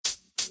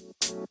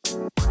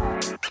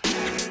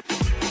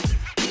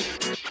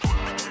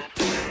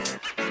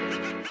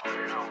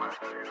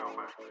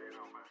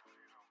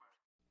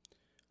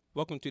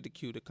Welcome to the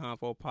Q the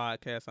Convo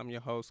podcast. I'm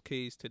your host,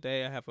 Keys.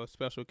 Today, I have a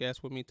special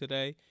guest with me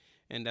today,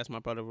 and that's my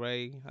brother,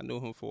 Ray. I knew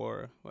him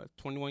for,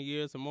 21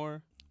 years or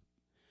more?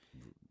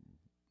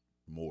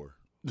 More.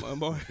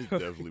 More?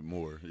 Definitely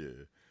more,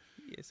 yeah.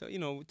 Yeah, so,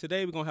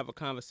 today we're going to have a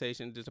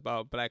conversation just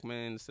about black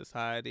men in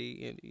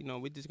society,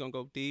 and, we're just going to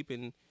go deep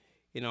and,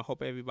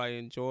 hope everybody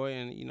enjoy,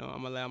 and, I'm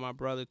going to allow my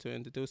brother to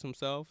introduce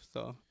himself,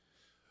 so.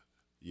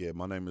 Yeah,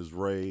 my name is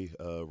Ray,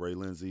 Ray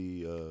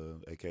Lindsay,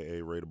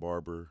 a.k.a. Ray the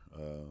Barber.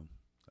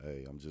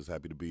 Hey, I'm just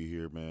happy to be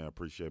here, man. I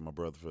appreciate my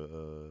brother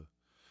for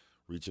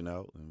reaching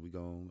out, and we're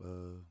going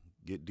to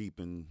get deep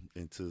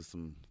into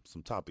some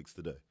topics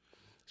today.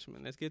 Sure,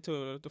 man. Let's get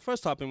to the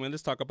first topic, man.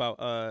 Let's talk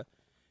about,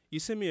 you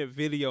sent me a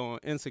video on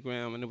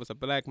Instagram, and it was a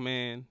black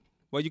man.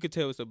 Well, you could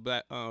tell it was a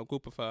black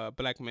group of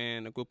black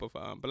men, a group of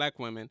black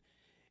women,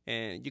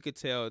 and you could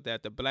tell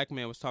that the black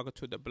man was talking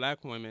to the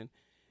black women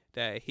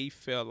that he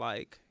felt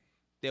like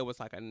there was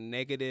like a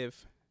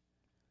negative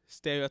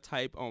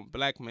stereotype on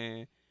black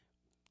men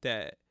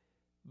that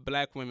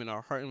black women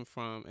are hurting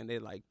from, and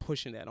they're like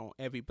pushing that on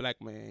every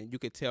black man. You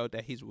could tell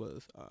that he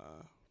was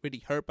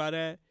really hurt by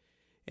that,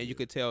 and you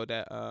could tell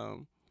that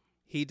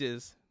he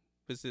just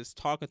was just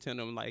talking to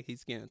them like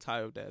he's getting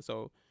tired of that.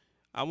 So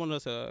I want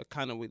us to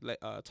kind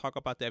of talk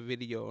about that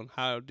video, and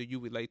how do you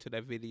relate to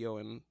that video,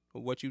 and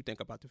what you think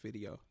about the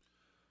video.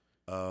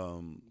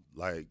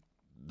 Like,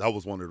 that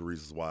was one of the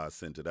reasons why I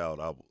sent it out.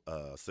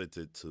 I sent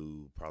it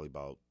to probably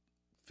about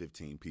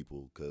 15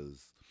 people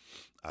because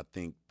I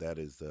think that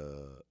is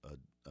a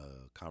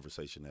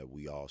conversation that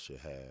we all should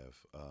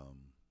have.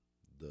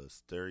 The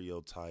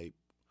stereotype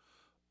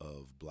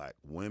of black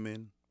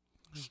women,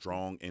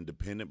 strong,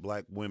 independent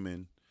black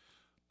women,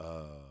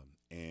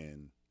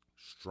 and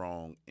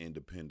strong,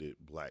 independent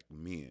black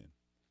men.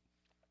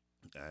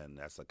 And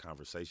that's a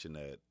conversation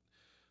that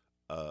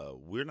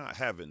we're not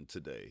having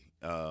today.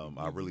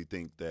 I really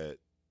think that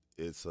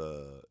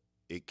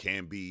it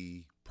can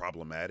be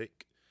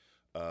problematic.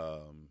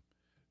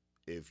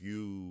 If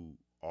you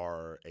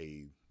are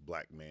a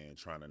black man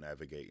trying to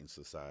navigate in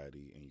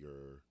society and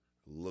you're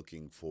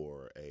looking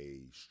for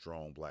a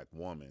strong black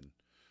woman,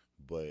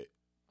 but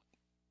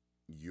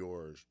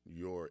your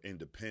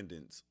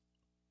independence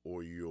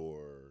or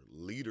your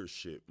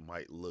leadership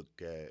might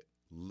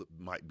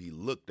be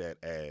looked at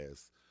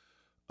as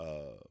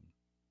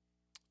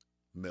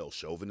male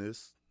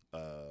chauvinist,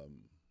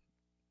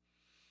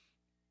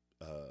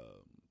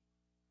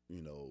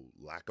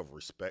 lack of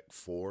respect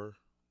for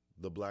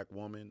the black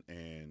woman,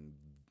 and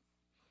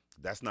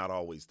that's not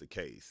always the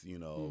case.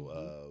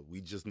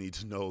 We just need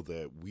to know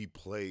that we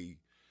play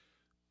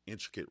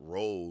intricate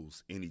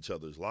roles in each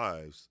other's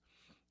lives,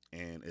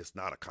 and it's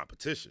not a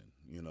competition.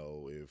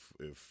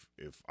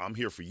 If I'm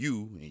here for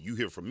you and you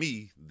here for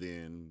me,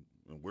 then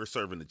we're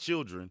serving the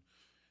children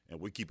and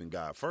we're keeping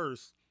God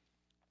first.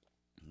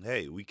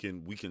 Hey, we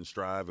can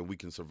strive and we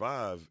can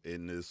survive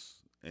in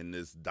this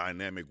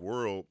dynamic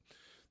world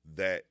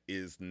that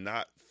is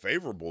not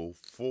favorable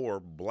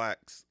for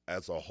blacks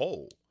as a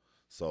whole.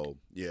 So,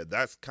 yeah,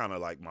 that's kind of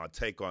like my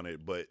take on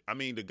it. But, I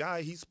mean, the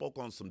guy, he spoke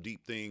on some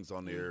deep things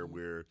on there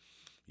where,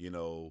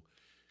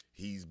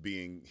 he's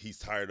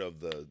tired of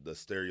the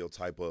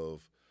stereotype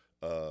of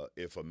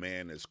if a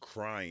man is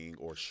crying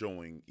or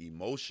showing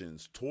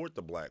emotions toward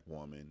the black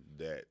woman,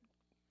 that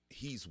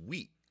he's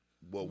weak.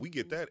 Well, we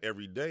get that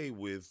every day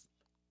with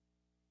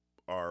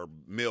our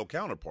male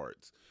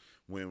counterparts.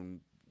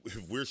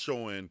 If we're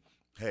showing,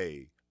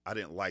 hey, I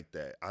didn't like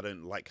that. I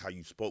didn't like how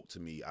you spoke to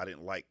me. I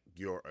didn't like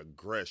your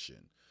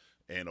aggression.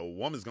 And a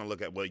woman's going to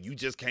look at, well, you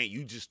just can't,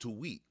 you just too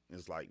weak.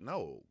 It's like,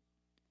 no,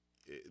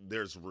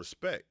 there's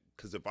respect.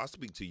 Because if I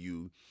speak to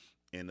you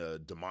in a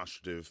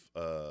demonstrative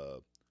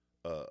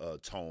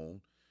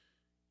tone,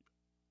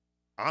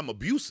 I'm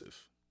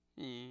abusive.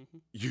 Mm-hmm.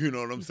 You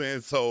know what I'm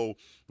saying? So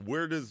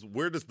where's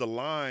the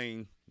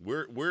line?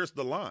 Where's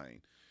the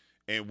line?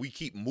 And we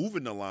keep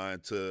moving the line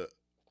to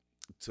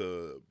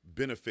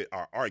benefit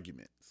our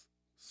arguments.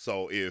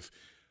 So if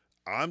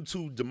I'm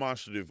too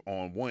demonstrative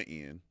on one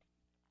end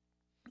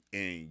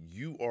and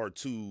you are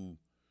too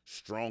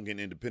strong and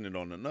independent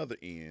on another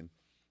end,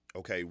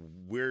 okay,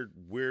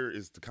 where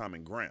is the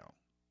common ground?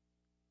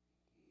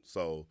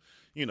 So,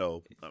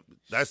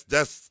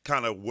 that's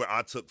kind of where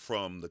I took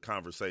from the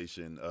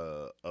conversation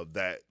of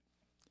that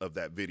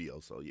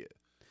video. So, yeah.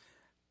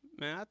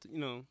 Man,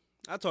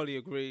 I totally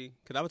agree,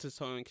 because I was just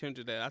telling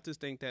Kendra that I just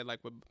think that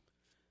like with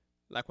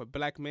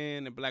black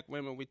men and black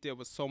women, we deal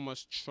with so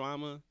much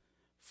trauma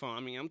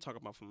I'm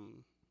talking about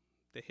from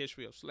the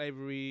history of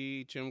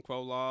slavery, Jim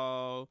Crow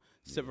law,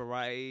 civil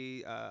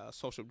rights,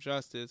 social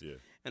justice. Yeah.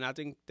 And I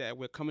think that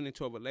we're coming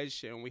into a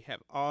relationship and we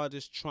have all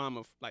this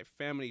trauma, like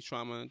family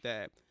trauma,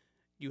 that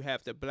you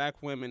have the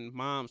black women,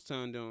 moms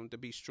telling them to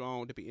be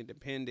strong, to be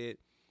independent.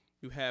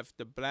 You have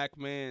the black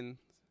men,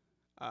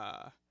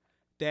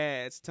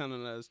 dads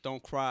telling us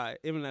don't cry,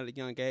 even at a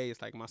young age.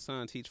 Like my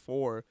son, he's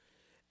 4,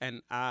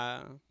 and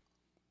I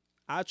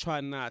I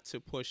try not to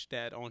push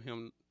that on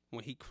him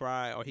when he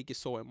cry or he gets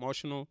so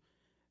emotional.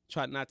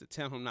 Try not to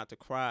tell him not to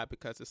cry,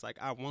 because it's like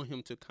I want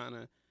him to kind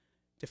of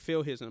to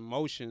feel his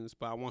emotions,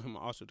 but I want him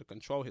also to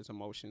control his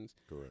emotions.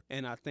 Correct.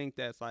 And I think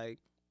that's like,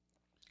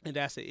 and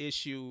that's an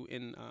issue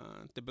in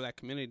the black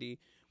community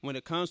when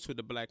it comes to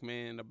the black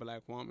man, the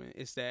black woman,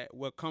 is that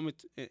we're coming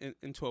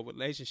into a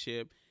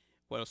relationship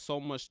with so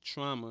much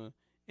trauma,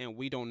 and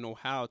we don't know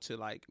how to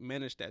like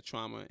manage that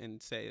trauma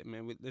and say,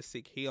 man, let's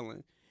seek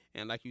healing.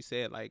 And like you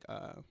said, like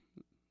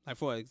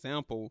for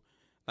example,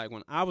 like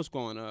when I was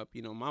growing up,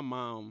 you know, my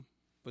mom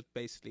was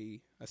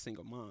basically a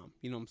single mom.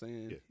 You know what I'm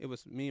saying? Yeah. It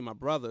was me and my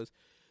brothers.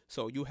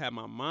 So you have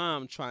my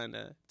mom trying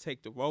to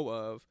take the role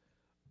of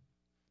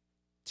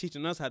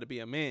teaching us how to be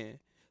a man.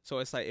 So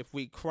it's like if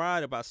we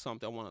cried about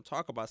something, I want to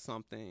talk about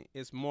something,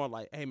 it's more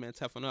like, hey, man,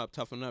 toughen up.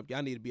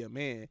 Y'all need to be a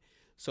man.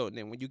 So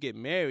then when you get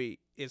married,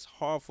 it's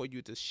hard for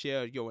you to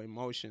share your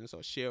emotions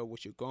or share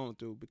what you're going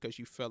through, because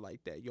you feel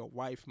like that your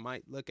wife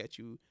might look at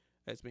you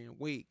as being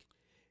weak.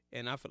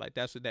 And I feel like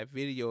that's what that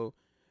video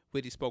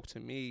really spoke to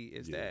me,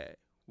 is that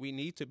we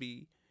need to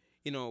be,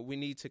 you know, we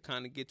need to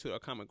kind of get to a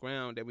common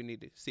ground, that we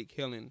need to seek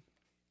healing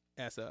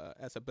as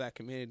a black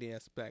community,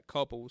 as black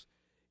couples.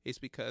 It's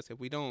because if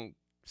we don't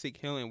seek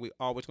healing, we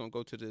always going to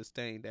go to this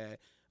thing that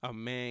a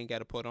man got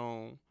to put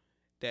on,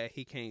 that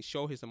he can't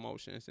show his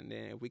emotions. And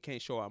then if we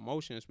can't show our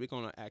emotions, we're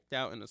going to act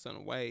out in a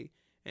certain way.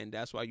 And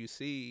that's why you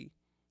see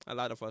a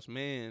lot of us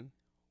men,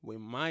 we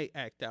might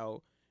act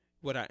out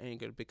with our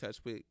anger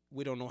because we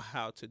don't know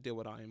how to deal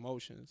with our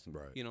emotions.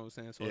 Right. You know what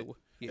I'm saying? So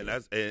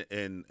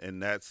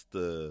and that's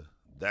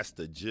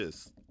the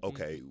gist.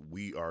 Okay,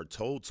 we are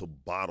told to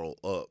bottle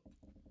up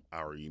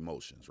our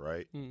emotions,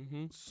 right?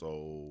 Mm-hmm.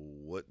 So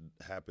what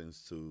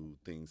happens to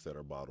things that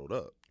are bottled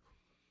up?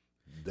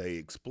 They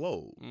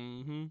explode.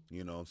 Mm-hmm.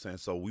 You know what I'm saying?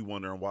 So we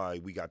wondering why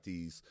we got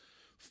these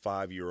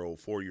 5-year-old,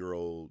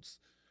 4-year-olds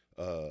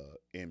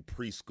in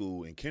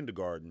preschool and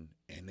kindergarten,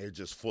 and they're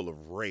just full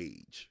of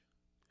rage.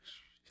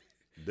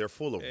 They're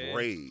full of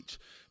rage.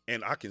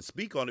 And I can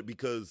speak on it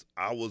because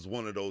I was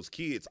one of those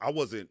kids. I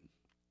wasn't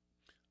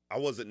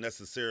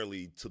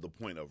necessarily to the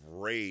point of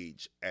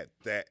rage at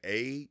that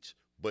age,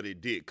 but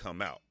it did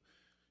come out.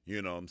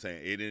 You know what I'm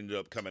saying? It ended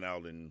up coming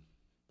out in,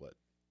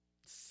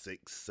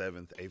 6th,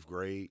 7th, 8th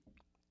grade.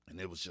 And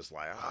it was just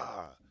like,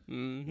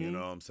 Mm-hmm. you know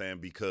what I'm saying?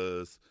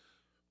 Because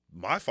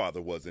my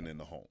father wasn't in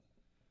the home.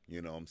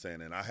 You know what I'm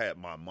saying? And I had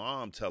my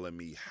mom telling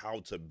me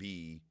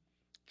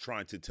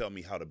trying to tell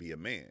me how to be a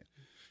man.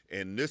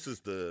 And this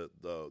is the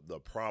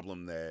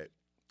problem that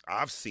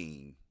I've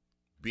seen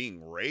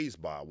being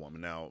raised by a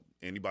woman. Now,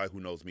 anybody who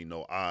knows me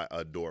know I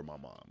adore my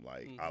mom.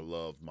 Like, I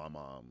love my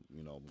mom,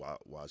 you know,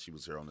 while she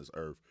was here on this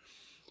earth.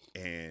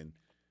 And,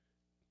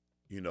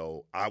 you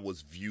know, I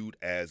was viewed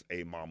as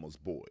a mama's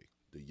boy,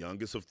 the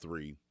youngest of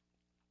 3.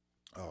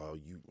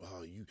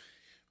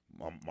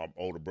 My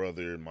older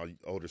brother and my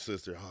older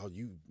sister,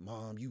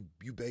 mom, you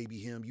baby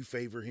him, you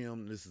favor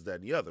him, this is that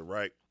and the other,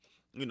 right?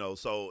 You know,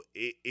 so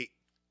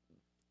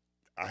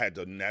I had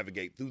to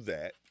navigate through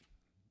that,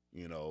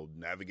 you know,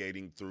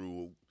 navigating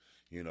through,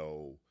 you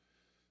know,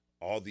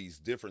 all these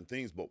different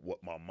things. But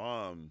what my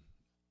mom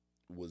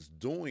was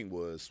doing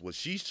was, what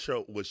she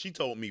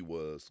told me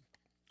was,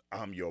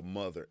 I'm your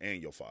mother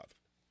and your father.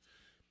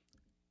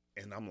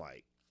 And I'm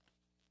like,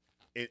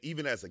 and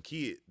even as a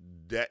kid,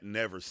 that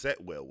never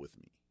sat well with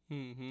me.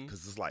 Mm-hmm.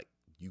 Because it's like,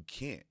 you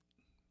can't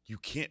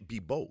be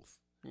both.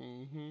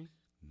 Mm-hmm.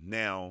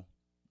 Now,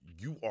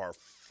 you are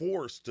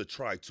forced to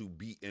try to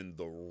be in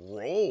the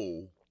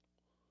role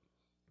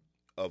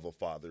of a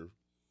father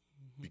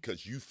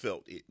because you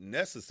felt it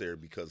necessary,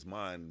 because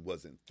mine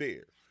wasn't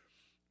fair.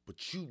 But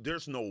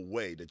there's no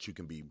way that you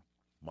can be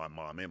my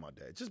mom and my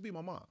dad. Just be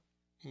my mom.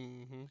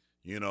 Mm-hmm.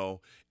 You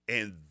know?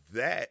 And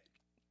that,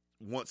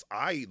 once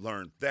I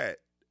learned that,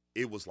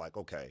 it was like,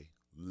 okay,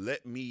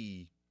 let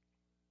me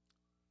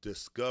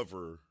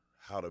discover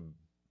how to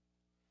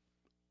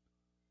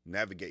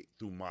navigate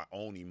through my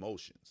own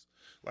emotions.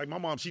 Like my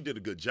mom, she did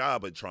a good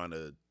job at trying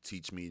to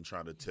teach me and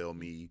trying to tell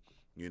me,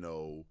 you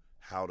know,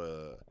 how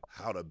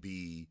to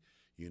be,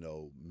 you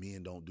know,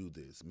 men don't do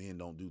this, men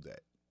don't do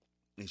that.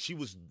 And she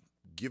was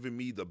giving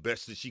me the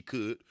best that she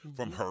could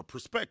from her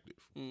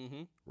perspective.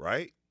 Mm-hmm.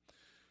 Right?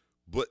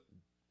 But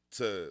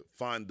to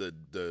find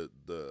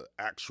the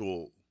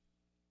actual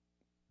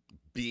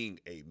being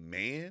a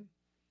man,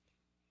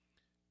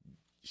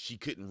 she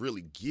couldn't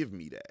really give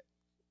me that.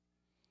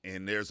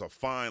 And there's a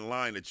fine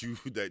line that you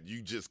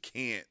just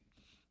can't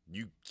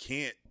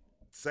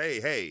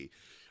say, hey,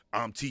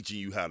 I'm teaching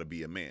you how to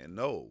be a man.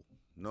 No.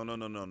 You're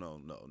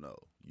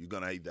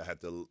going to either have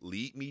to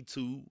lead me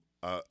to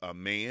a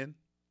man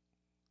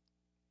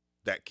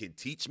that can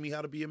teach me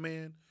how to be a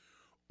man,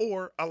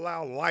 or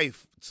allow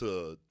life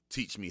to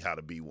teach me how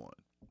to be one.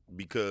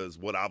 Because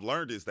what I've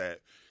learned is that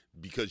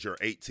because you're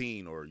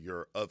 18 or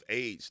you're of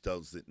age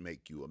doesn't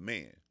make you a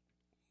man.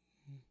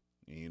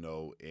 You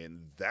know,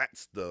 and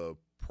that's the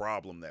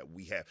problem that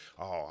we have.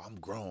 Oh, I'm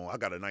grown. I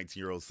got a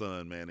 19-year-old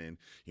son, man. And,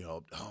 you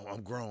know, oh,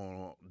 I'm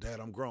grown.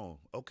 Dad, I'm grown.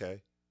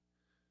 Okay.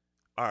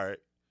 All right.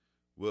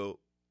 Well,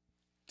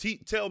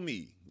 tell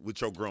me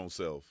with your grown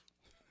self,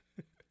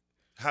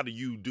 how do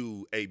you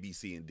do A, B,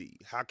 C, and D?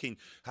 How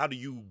do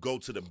you go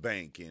to the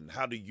bank, and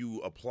how do you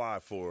apply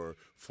for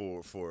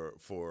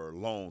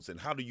loans,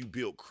 and how do you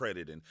build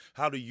credit, and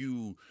how do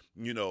you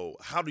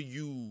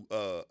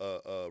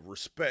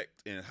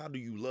respect, and how do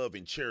you love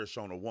and cherish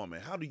on a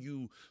woman? How do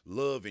you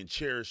love and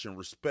cherish and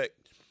respect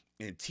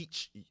and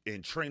teach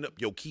and train up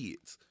your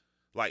kids?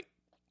 Like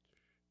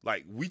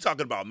we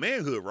talking about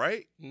manhood,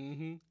 right?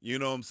 Mm-hmm. You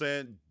know what I'm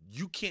saying?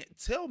 You can't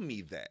tell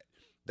me that.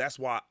 That's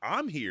why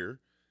I'm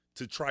here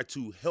to try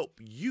to help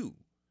you.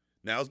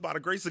 Now, it's by the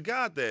grace of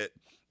God that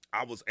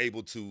I was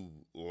able to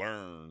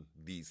learn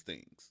these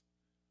things,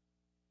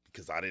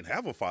 because I didn't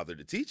have a father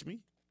to teach me.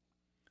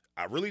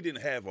 I really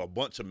didn't have a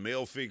bunch of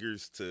male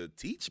figures to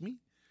teach me.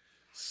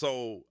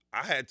 So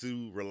I had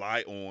to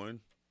rely on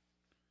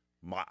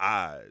my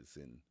eyes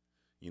and,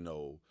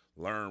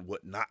 learn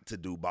what not to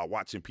do by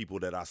watching people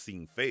that I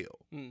seen fail.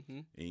 Mm-hmm.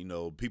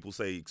 And, people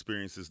say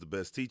experience is the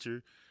best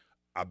teacher.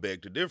 I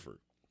beg to differ.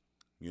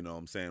 You know what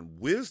I'm saying?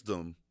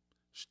 Wisdom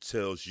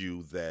tells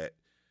you that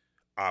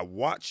I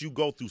watch you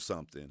go through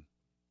something.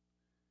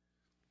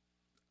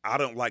 I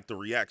don't like the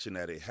reaction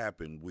that it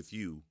happened with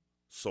you.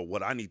 So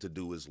what I need to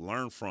do is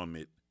learn from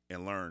it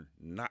and learn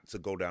not to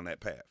go down that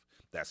path.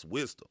 That's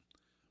wisdom.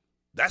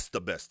 That's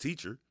the best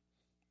teacher.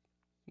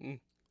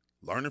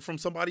 Learning from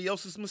somebody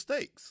else's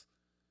mistakes.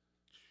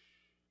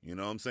 You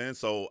know what I'm saying?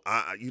 So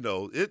I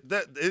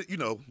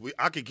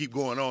could keep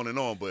going on and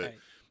on, but Right.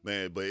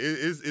 man, but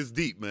it's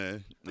deep,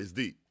 man. It's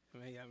deep.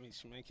 Man,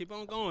 keep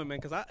on going, man.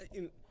 Because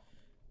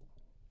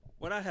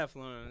what I have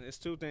learned is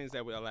two things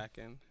that we're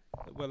lacking.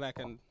 We're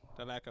lacking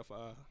the lack of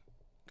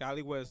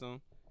godly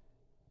wisdom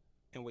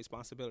and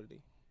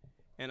responsibility.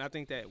 And I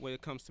think that when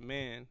it comes to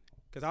man,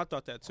 because I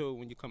thought that too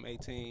when you come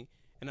 18,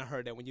 and I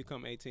heard that when you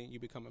come 18, you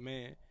become a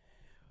man.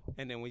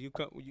 And then when you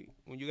got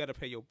to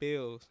pay your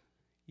bills,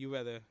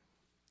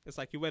 it's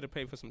like you rather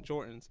pay for some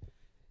Jordans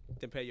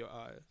than pay your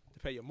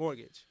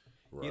mortgage.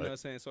 Right. You know what I'm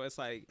saying? So it's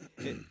like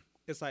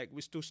it's like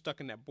we're still stuck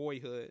in that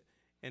boyhood,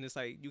 and it's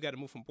like you got to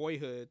move from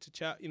boyhood to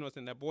child. You know, it's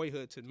in that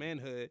boyhood to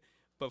manhood.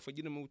 But for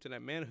you to move to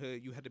that manhood,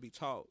 you had to be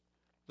taught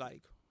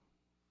like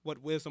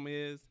what wisdom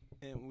is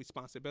and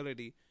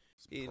responsibility.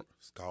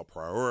 It's called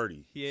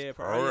priority. Yeah, it's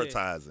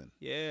prioritizing.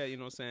 Yeah, you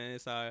know what I'm saying?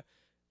 It's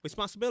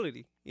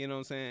responsibility. You know what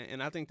I'm saying?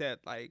 And I think that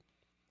like,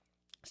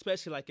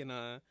 especially like in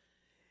a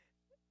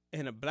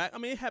black, I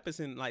mean, it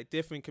happens in like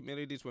different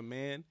communities with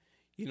men.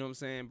 You know what I'm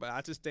saying? But I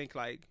just think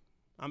like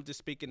I'm just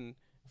speaking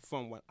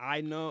from what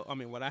I know. I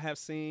mean, what I have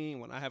seen,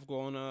 what I have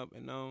grown up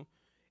and known,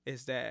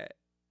 is that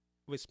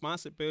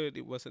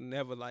responsibility was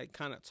never like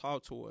kind of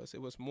taught to us.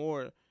 It was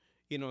more,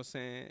 you know what I'm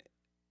saying?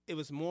 It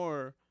was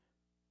more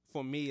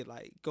for me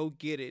like go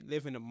get it,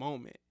 live in the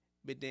moment.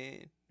 But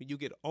then when you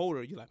get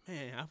older, you're like,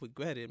 man, I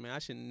regret it, man. I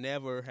should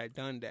never have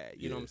done that.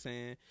 You know what I'm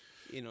saying?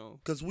 You know,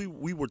 because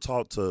we were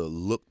taught to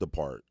look the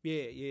part,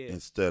 yeah,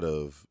 instead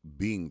of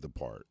being the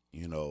part.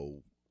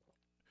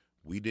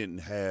 We didn't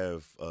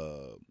have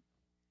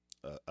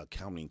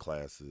accounting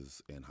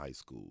classes in high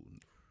school.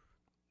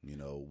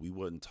 We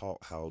wasn't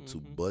taught how to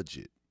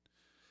budget.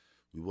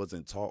 We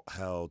wasn't taught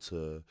how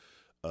to.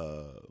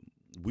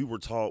 We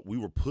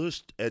were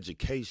pushed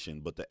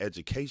education, but the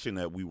education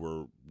that we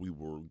were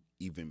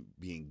even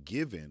being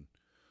given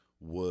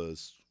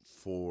was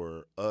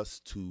for us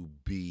to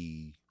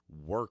be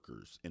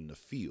workers in the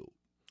field,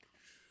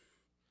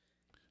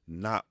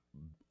 not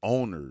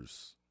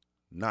owners,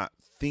 not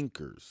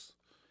thinkers.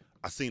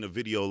 I seen a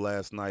video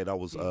last night. I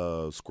was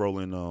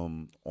scrolling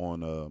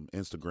on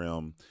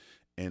Instagram,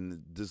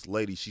 and this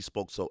lady, she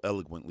spoke so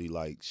eloquently,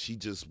 like she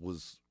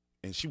was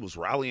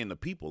rallying the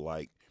people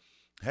like,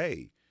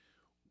 hey,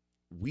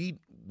 we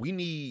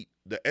need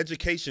the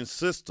education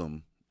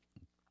system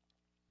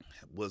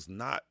is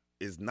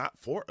not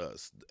for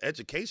us.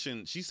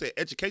 Education, she said,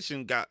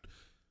 education got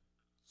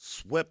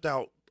swept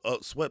under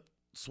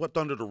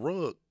the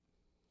rug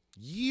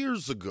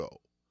years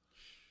ago.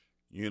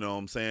 You know what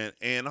I'm saying?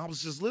 And I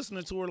was just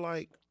listening to her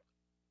like,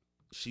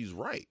 she's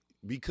right,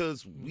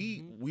 because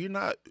we're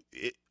not.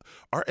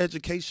 Our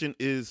education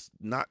is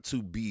not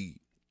to be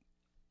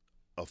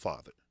a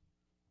father.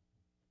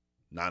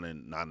 Not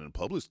in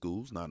public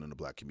schools, not in the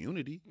black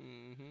community.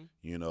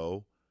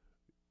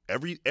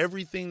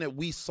 Everything that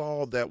we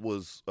saw that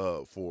was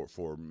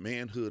for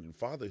manhood and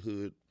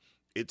fatherhood,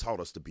 it taught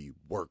us to be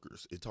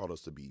workers. It taught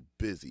us to be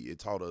busy. It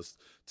taught us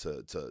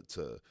to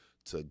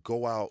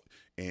go out,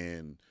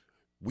 and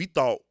we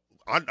thought.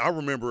 I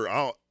remember.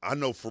 I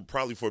know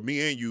for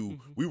me and you,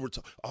 we were.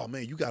 Oh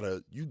man, you get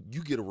a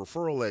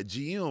referral at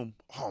GM.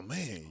 Oh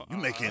man,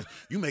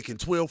 you making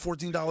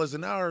 $12, $14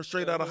 an hour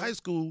straight out of high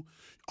school.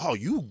 Oh,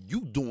 you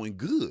doing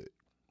good.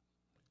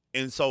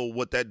 And so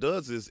what that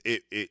does is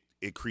it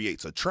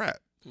creates a trap.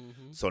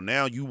 So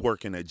now you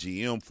working at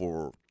GM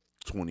for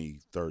 20,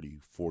 30,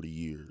 40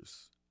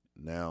 years.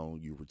 Now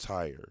you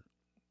retire.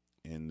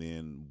 And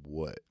then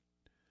what?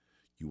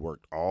 You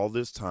worked all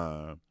this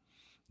time.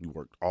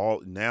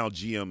 Now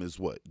GM is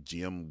what?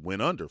 GM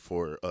went under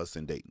for us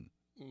in Dayton.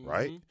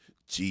 right?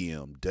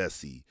 GM,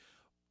 Desi,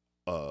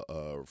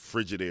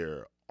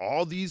 Frigidaire,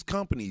 all these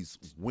companies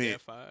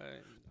went.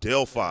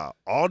 Delphi,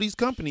 all these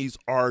companies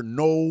are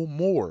no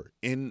more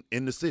in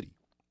the city,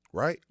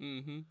 right?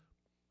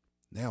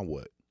 Now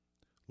what?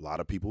 A lot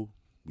of people,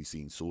 we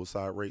seen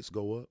suicide rates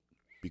go up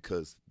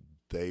because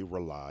they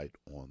relied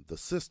on the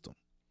system.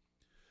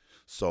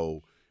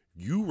 So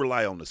you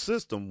rely on the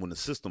system. When the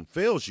system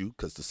fails you,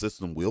 because the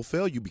system will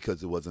fail you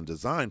because it wasn't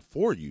designed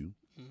for you,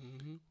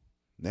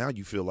 now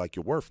you feel like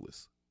you're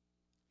worthless,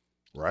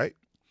 right?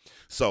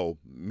 So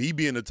me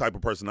being the type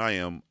of person I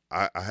am,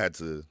 I had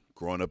to,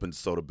 growing up in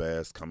DeSoto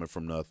Bass, coming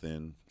from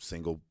nothing,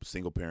 single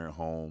parent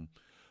home,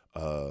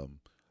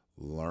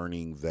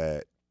 learning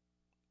that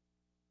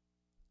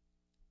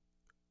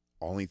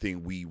only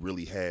thing we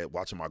really had,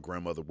 watching my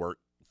grandmother work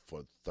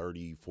for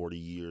 30, 40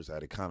 years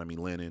at Economy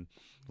Linen,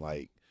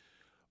 like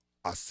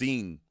I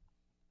seen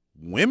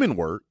women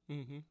work,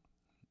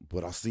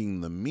 but I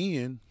seen the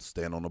men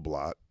stand on the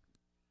block,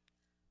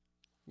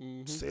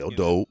 sell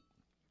dope,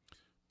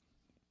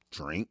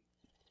 drink,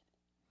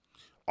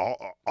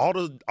 all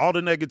the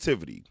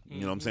negativity.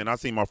 You know what I'm saying? I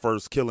seen my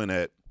first killing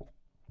at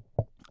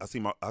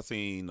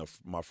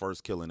my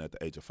first killing at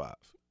the age of 5.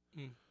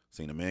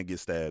 Seen a man get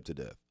stabbed to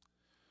death.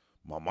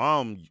 My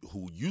mom,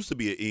 who used to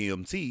be an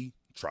EMT,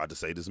 tried to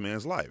save this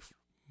man's life,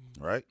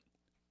 right?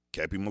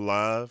 Kept him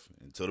alive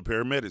until the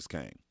paramedics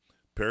came.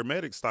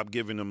 Paramedics stopped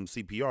giving him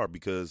CPR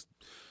because,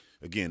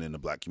 again, in the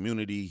black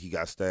community, he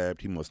got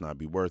stabbed. He must not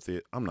be worth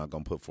it. I'm not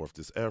going to put forth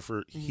this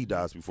effort. He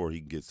dies before he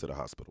gets to the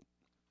hospital.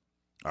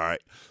 All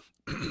right.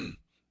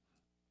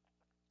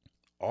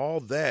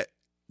 All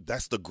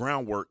that's the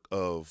groundwork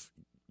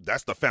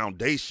that's the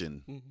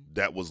foundation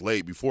that was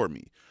laid before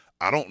me.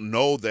 I don't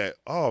know that,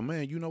 oh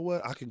man, you know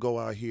what? I can go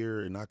out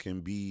here and I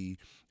can be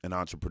an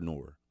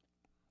entrepreneur.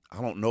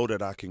 I don't know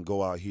that I can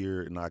go out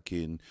here and I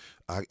can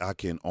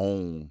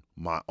own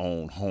my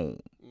own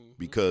home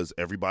because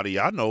everybody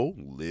I know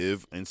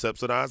live in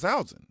subsidized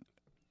housing.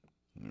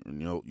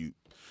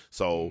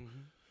 So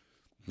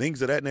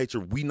things of that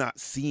nature, we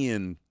not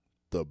seeing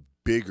the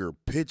bigger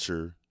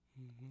picture.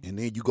 And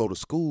then you go to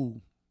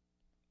school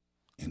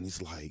and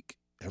it's like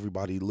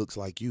everybody looks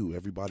like you.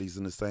 Everybody's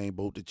in the same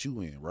boat that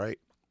you in, right?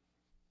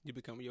 You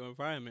become your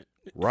environment.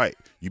 Right.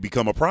 You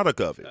become a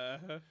product of it.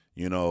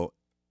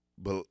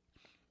 But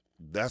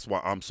that's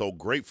why I'm so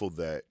grateful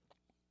that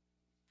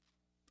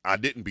I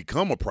didn't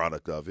become a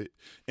product of it.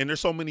 And there's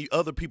so many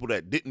other people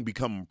that didn't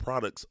become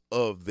products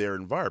of their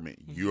environment.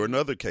 You're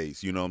another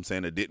case, you know what I'm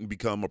saying, that didn't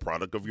become a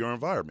product of your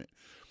environment.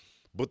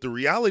 But the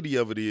reality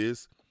of it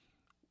is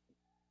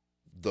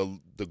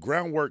the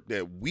groundwork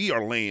that we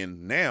are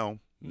laying now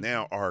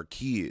our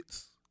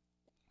kids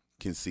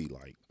can see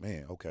like,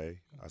 man, okay,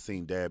 I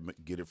seen dad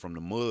get it from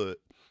the mud.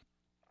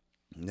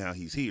 Now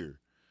he's here.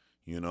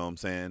 You know what I'm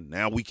saying?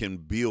 Now we can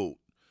build,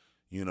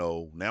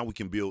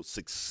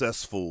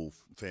 successful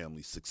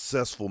families,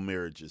 successful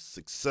marriages,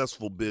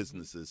 successful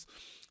businesses,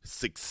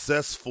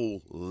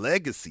 successful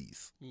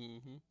legacies.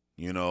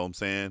 You know what I'm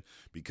saying?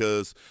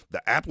 Because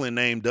the Applin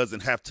name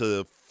doesn't have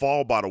to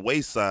fall by the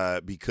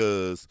wayside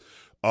because,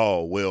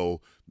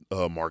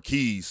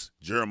 Marquise,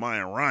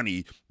 Jeremiah, and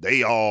Ronnie,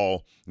 they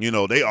all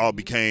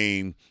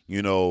became,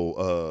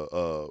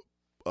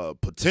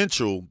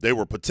 potential. They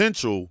were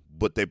potential,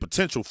 but their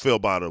potential fell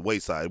by the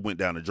wayside. It went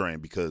down the drain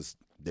because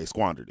they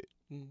squandered it.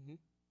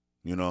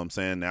 You know what I'm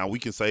saying? Now we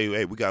can say,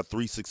 hey, we got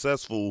 3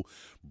 successful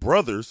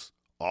brothers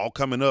all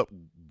coming up,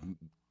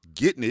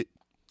 getting it,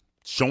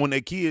 showing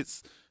their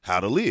kids how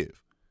to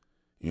live.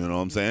 You know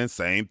what I'm saying?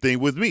 Same thing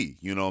with me.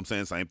 You know what I'm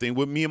saying? Same thing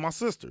with me and my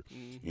sister.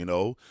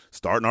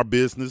 Starting our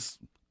business,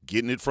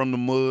 getting it from the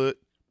mud,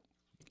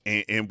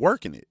 and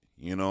working it.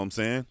 You know what I'm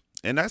saying?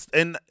 And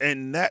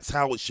that's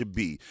how it should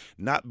be.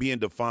 Not being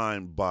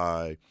defined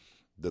by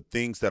the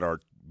things that are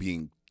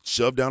being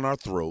shoved down our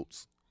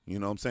throats. You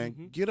know what I'm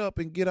saying? Get up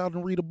and get out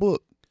and read a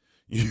book.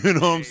 You know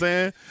what I'm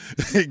saying?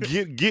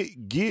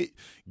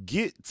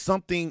 get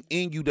something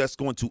in you that's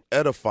going to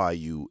edify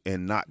you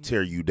and not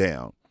tear you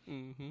down.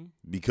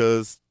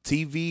 Because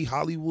TV,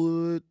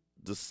 Hollywood,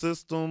 the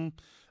system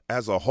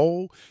as a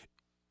whole,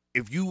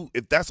 if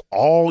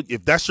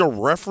that's your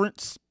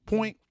reference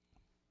point,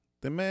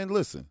 then man,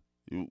 listen,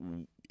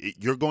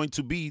 you're going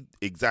to be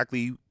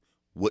exactly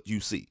what you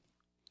see.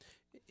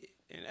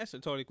 And that's a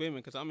total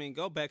agreement because,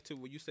 go back to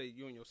what you say,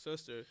 you and your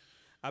sister.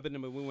 I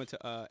remember we went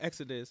to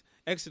Exodus.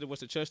 Exodus was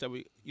the church that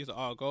we used to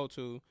all go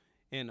to.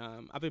 And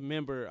I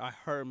remember I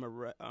heard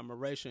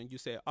Marisha, you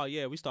said, oh,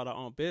 yeah, we started our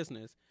own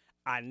business.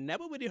 I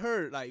never really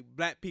heard, like,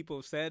 black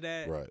people say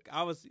that. Right.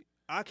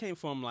 I came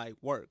from, like,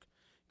 work.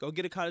 Go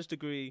get a college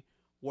degree,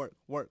 work.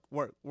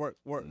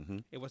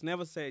 It was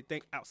never said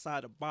think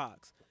outside the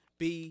box.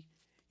 Be,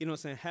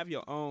 have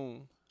your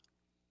own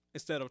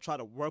instead of try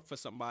to work for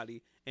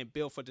somebody and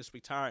build for this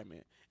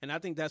retirement. And I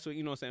think that's what,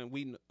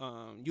 we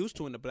used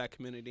to in the black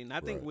community. And I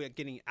think we're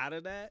getting out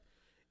of that.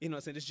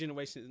 This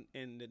generation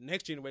and the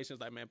next generation is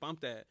like, man,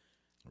 bump that.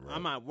 Right.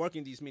 I'm not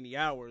working these many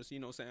hours, I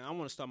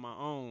want to start my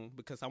own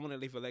because I want to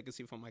leave a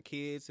legacy for my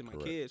kids and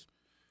my kids.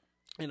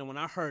 And when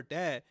I heard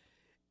that,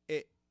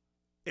 it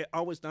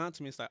always dawned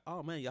to me. It's like,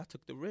 oh man, y'all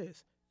took the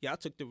risk. Y'all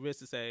took the risk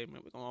to say,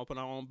 man, we're gonna open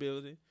our own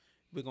building.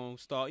 We're gonna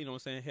start, you know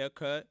what I'm saying,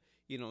 haircut.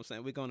 You know what I'm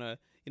saying, we're gonna,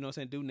 you know what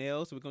I'm saying, do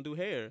nails. We're gonna do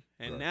hair.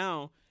 And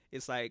now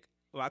it's like,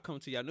 when I come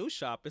to your new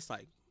shop, it's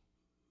like,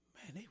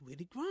 man, they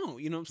really grown.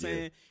 You know what I'm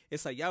saying?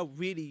 It's like y'all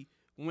really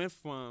went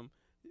from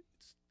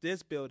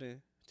this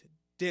building to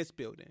this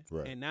building,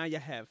 and now you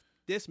have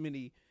this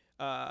many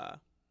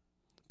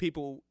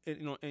people,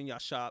 you know, in your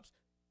shops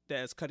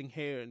that's cutting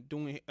hair and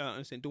doing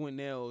doing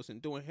nails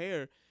and doing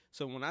hair.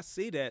 So when I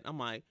see that, I'm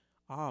like,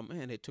 oh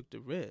man, they took the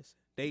risk.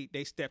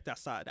 They stepped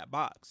outside that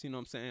box. You know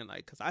what I'm saying?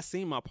 Like, cause I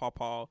seen my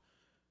pawpaw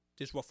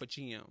just work for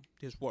GM,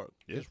 just work.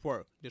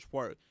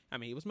 I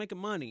mean, he was making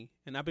money,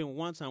 and I've been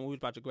one time when we was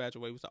about to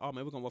graduate, we was like, oh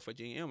man, we're gonna work for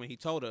GM, and he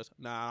told us,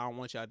 nah, I don't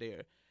want y'all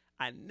there.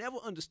 I never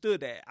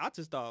understood that. I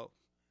just thought,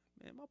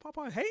 man, my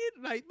papa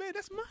hated, like, man,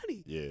 that's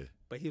money. Yeah.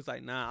 But he was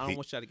like, nah, I don't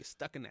want y'all to get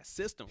stuck in that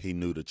system. He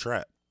knew the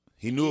trap.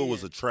 He knew it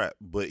was a trap,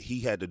 but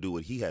he had to do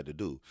what he had to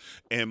do.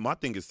 And my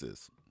thing is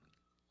this.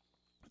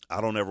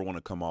 I don't ever want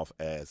to come off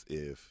as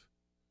if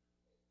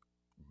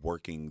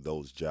working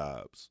those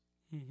jobs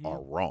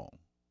are wrong.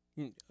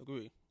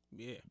 Agree.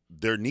 Yeah.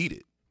 They're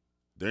needed.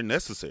 They're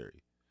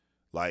necessary.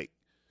 Like,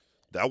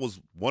 that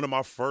was one of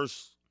my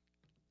first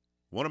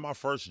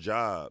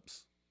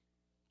jobs.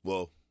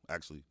 Well,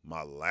 actually,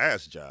 my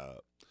last job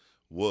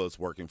was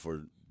working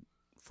for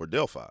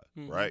Delphi,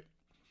 right?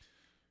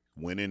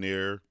 Went in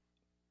there.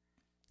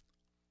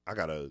 I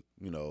got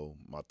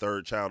my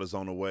third child is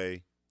on the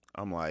way.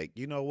 I'm like,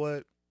 you know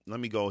what? Let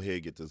me go ahead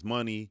and get this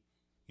money,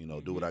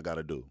 do what I got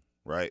to do,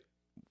 right?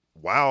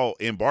 While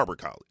in barber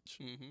college,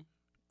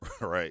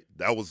 right?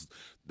 That was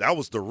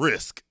the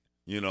risk,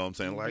 you know what I'm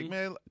saying? Like,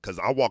 man, because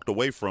I walked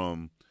away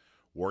from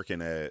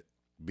working at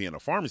being a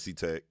pharmacy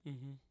tech,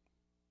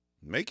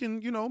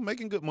 making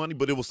good money,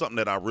 but it was something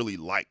that I really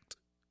liked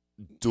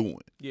doing.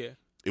 Yeah.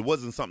 It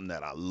wasn't something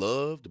that I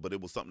loved, but it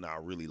was something that I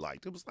really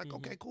liked. It was like,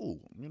 okay,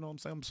 cool. You know what I'm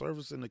saying? I'm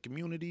servicing the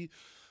community.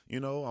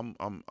 I'm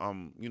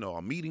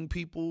meeting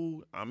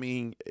people. I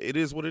mean, it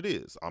is what it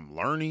is. I'm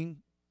learning,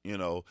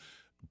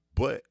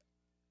 but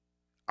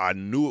I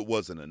knew it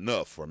wasn't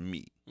enough for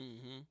me.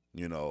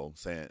 You know what I'm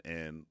saying?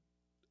 And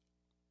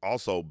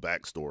also,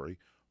 backstory,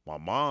 my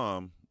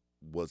mom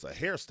was a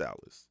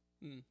hairstylist.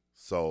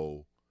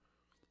 So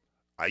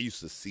I used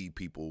to see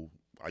people.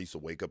 I used to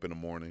wake up in the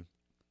morning,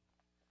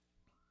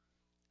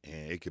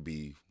 and it could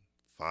be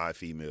 5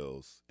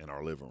 females in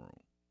our living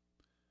room.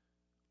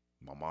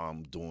 My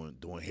mom doing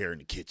hair in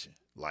the kitchen.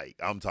 Like,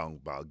 I'm talking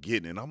about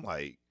getting it. I'm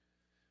like,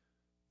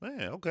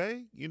 man,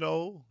 okay,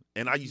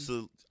 And I used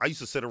to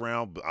sit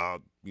around,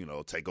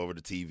 take over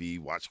the TV,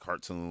 watch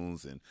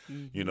cartoons, and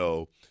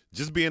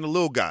just being a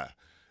little guy.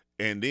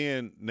 And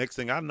then next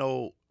thing I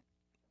know,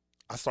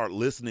 I start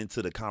listening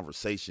to the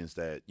conversations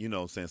that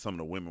some of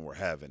the women were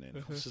having, and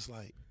I was just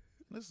like,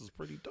 this is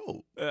pretty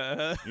dope.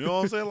 You know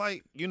what I'm saying?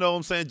 Like, you know what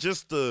I'm saying?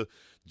 Just the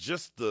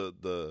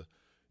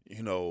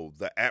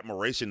the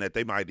admiration that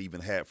they might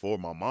even have for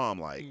my mom.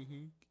 Like,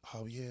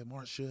 oh yeah,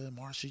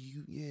 Marsha,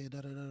 you, yeah,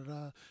 da da da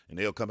da. And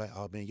they'll come back,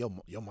 oh man,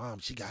 your mom,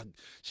 she got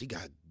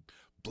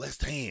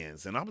blessed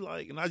hands. And I'm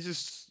like, and I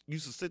just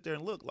used to sit there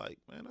and look like,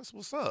 man, that's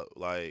what's up.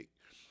 Like,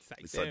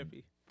 it's like,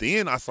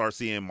 then I start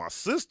seeing my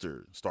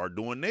sister start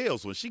doing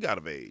nails when she got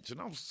of age. And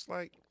I was just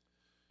like,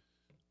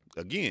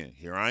 again,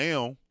 here I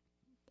am.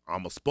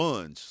 I'm a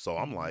sponge. So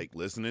I'm like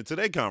listening to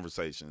their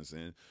conversations,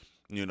 and,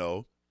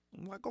 I'm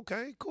like,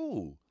 okay,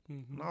 cool.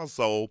 And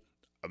also,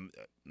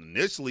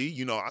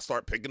 initially, I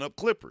start picking up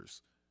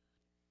clippers,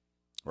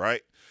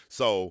 right?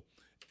 So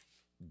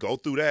go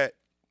through that.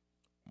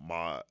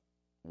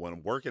 When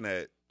I'm working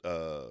at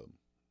the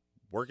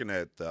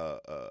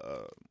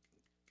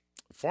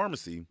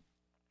pharmacy,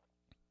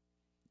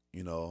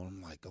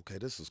 I'm like, okay,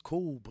 this is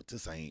cool, but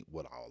this ain't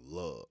what I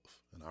love.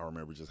 And I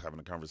remember just having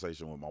a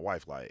conversation with my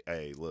wife, like,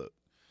 hey, look,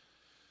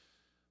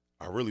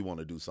 I really want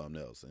to do something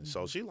else. And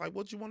so she like,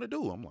 what you want to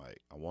do? I'm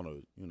like, I want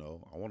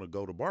to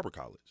go to barber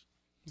college.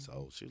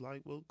 So she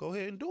like, well, go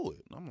ahead and do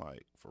it. And I'm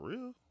like, for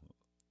real?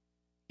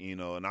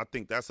 And I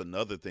think that's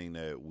another thing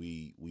that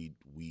we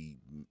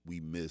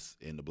miss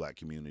in the Black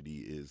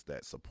community is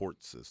that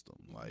support system.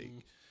 Like,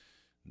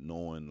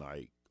 knowing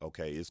like,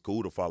 okay, it's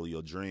cool to follow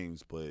your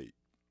dreams, but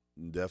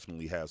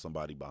definitely have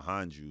somebody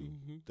behind you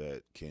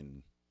that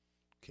can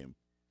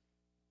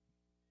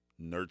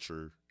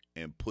nurture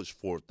and push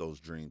forth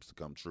those dreams to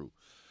come true.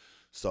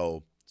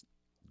 So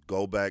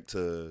go back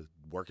to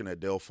working at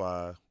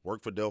Delphi,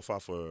 worked for Delphi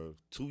for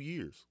 2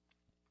 years.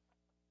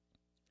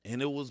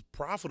 And it was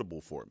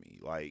profitable for me.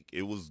 Like,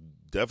 it was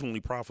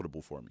definitely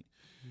profitable for me.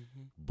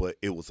 But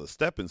it was a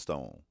stepping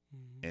stone.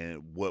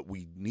 And what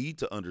we need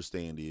to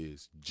understand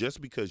is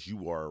just because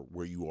you are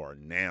where you are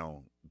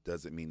now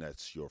doesn't mean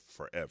that's your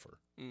forever.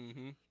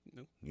 Nope.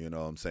 You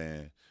know what I'm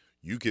saying?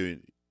 You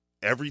can,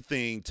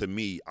 everything to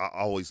me, I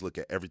always look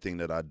at everything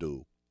that I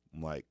do.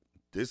 I'm like,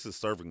 this is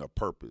serving a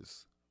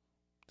purpose.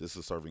 This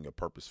is serving a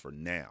purpose for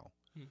now.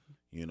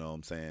 You know what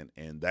I'm saying?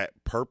 And that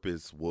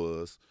purpose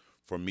was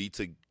for me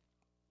to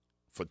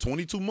for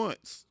 22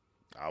 months,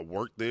 I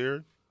worked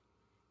there,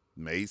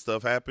 made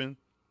stuff happen,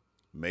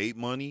 made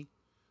money,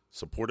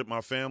 supported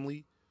my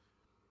family,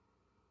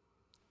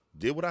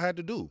 did what I had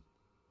to do.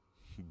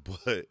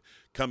 But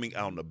coming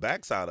out on the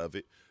backside of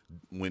it,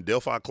 when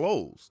Delphi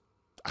closed,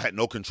 I had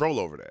no control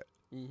over that.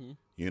 Mm-hmm.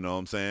 You know what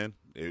I'm saying?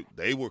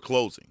 They were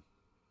closing.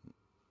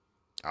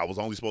 I was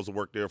only supposed to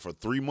work there for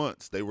 3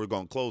 months. They were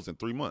going to close in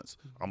 3 months.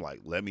 I'm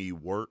like, let me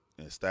work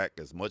and stack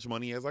as much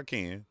money as I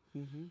can,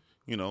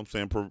 you know what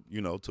I'm saying,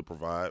 to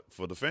provide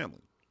for the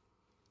family.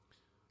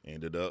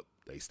 Ended up,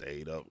 they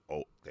stayed up.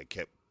 Oh, they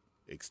kept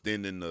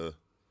extending the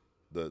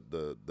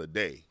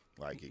day,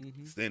 like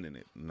extending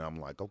it. And I'm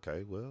like,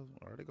 okay, well,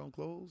 are they going to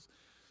close?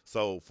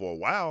 So for a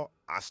while,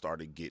 I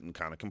started getting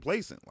kind of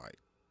complacent. Like,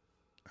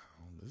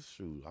 oh, this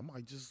shoot, I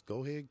might just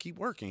go ahead and keep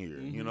working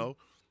here,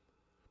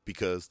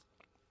 because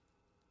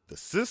the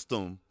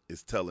system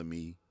is telling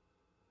me,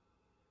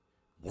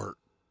 work,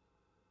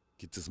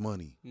 get this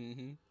money.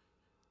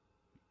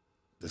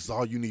 This is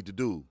all you need to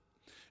do.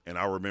 And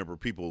I remember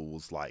people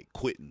was like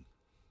quitting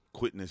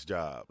this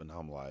job. And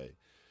I'm like,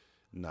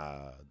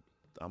 nah.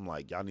 I'm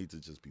like, y'all need to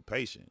just be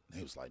patient. And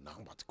he was like, no,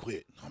 I'm about to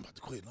quit. No, I'm about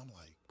to quit. And I'm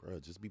like, bro,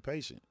 just be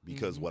patient.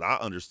 Because what I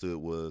understood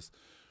was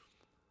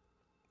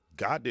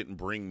God didn't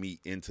bring me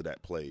into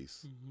that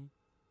place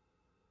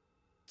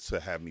to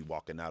have me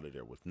walking out of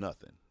there with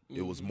nothing.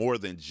 It was more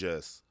than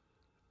just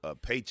a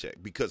paycheck,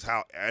 because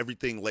how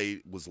everything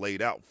was laid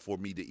out for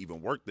me to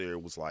even work there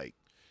was like,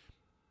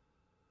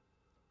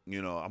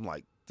 I'm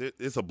like,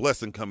 it's a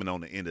blessing coming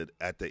on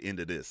at the end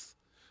of this.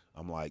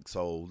 I'm like,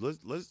 so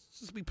let's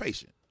just be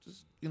patient.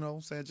 Just, what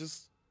I'm saying?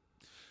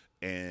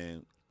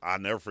 And I'll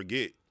never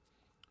forget,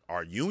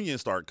 our union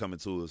started coming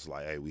to us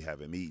like, hey, we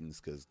having meetings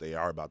because they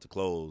are about to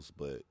close,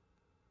 but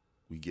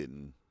we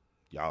getting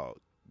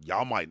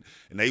y'all might,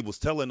 and they was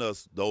telling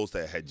us, those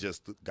that had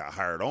just got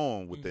hired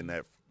on within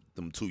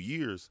them 2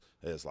 years,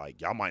 it's like,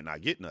 y'all might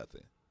not get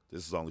nothing.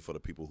 This is only for the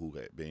people who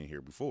had been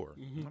here before.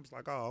 And I was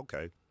like, oh,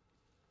 okay.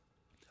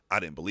 I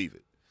didn't believe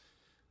it.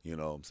 You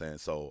know what I'm saying?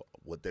 So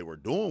what they were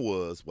doing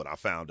was, what I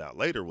found out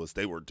later was,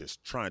 they were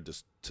just trying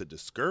to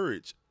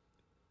discourage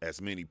as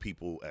many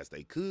people as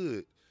they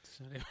could,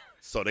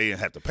 so they didn't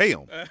have to pay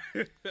them.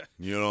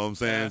 You know what I'm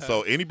saying?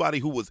 So anybody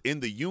who was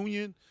in the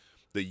union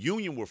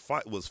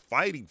was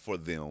fighting for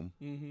them,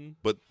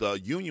 but the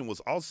union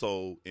was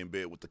also in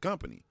bed with the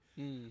company.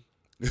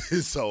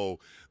 So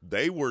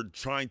they were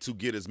trying to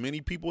get as many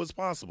people as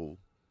possible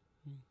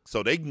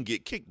so they can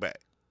get kickback.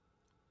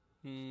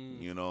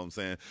 You know what I'm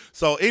saying?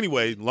 So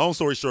anyway, long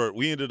story short,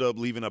 we ended up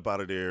leaving up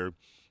out of there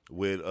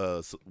with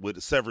a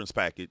severance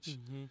package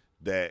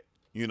that,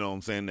 you know what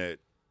I'm saying, that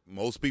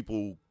most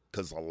people,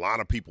 because a lot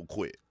of people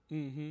quit.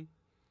 And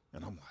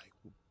I'm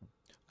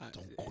like,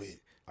 don't quit.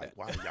 Like,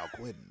 why are y'all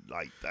quitting?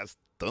 Like, that's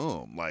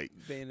dumb. Like,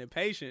 being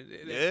impatient.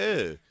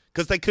 Yeah,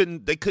 because they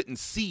couldn't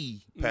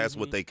see past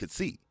what they could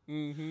see.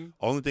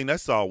 Only thing they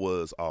saw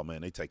was, oh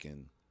man, they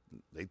taking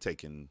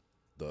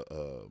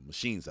the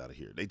machines out of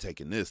here. They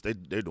taking this.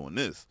 They're doing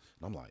this.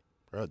 And I'm like,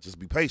 bro, just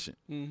be patient.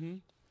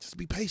 Just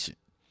be patient.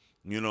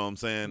 You know what I'm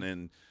saying?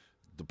 And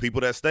the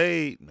people that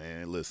stayed,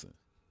 man, listen,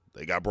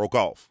 they got broke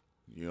off.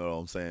 You know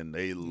what I'm saying?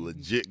 They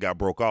legit got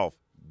broke off.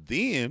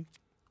 Then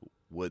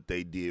what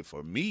they did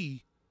for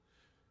me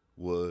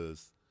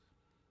was,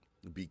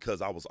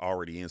 because I was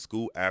already in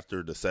school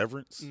after the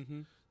severance,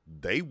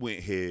 they went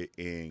ahead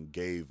and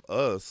gave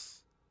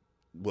us,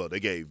 well, they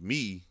gave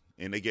me,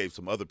 and they gave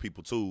some other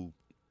people too,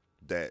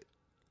 that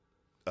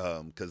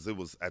because it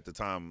was, at the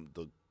time,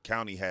 the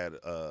county had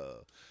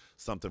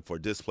something for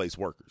displaced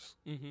workers.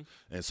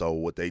 And so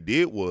what they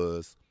did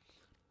was,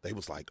 they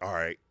was like, all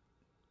right,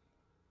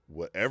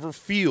 whatever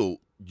field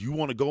you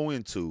want to go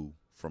into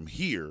from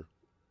here,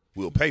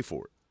 we'll pay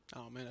for it.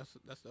 Oh man,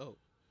 that's dope.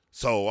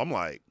 So I'm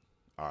like,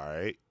 all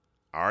right,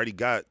 I already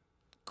got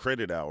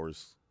credit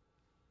hours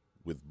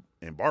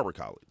in barber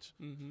college.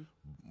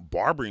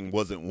 Barbering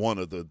wasn't one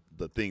of the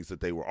things that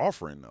they were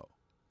offering though.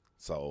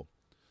 So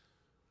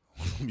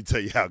let me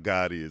tell you how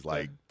God is.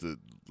 Like,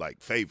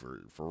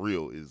 favor for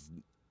real is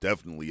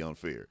definitely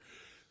unfair.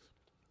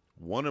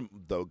 One of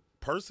the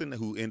person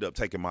who ended up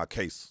taking my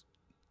case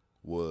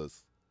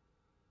was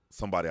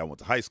somebody I went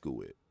to high school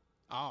with.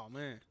 Oh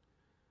man.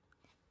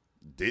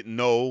 Didn't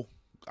know.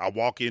 I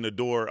walk in the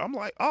door. I'm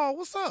like, oh,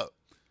 what's up?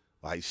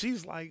 Like,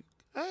 she's like,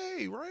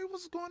 hey, Ray,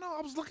 what's going on?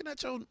 I was looking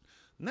at your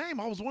name.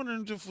 I was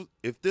wondering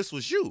if this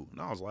was you.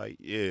 And I was like,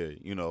 yeah,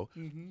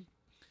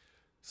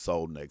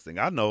 So next thing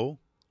I know,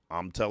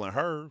 I'm telling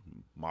her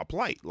my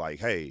plight. Like,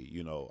 hey,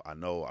 I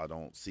know I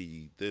don't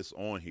see this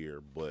on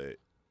here, but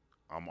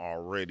I'm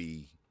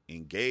already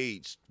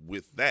engaged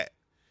with that.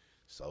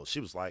 So she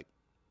was like,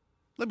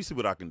 let me see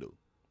what I can do.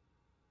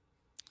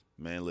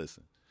 Man,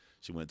 listen.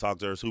 She went and talked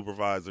to her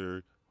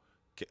supervisor.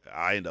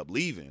 I ended up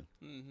leaving.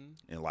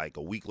 And like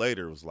a week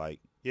later, it was like,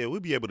 yeah, we'll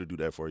be able to do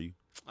that for you.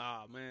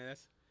 Oh, man.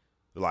 That's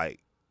like,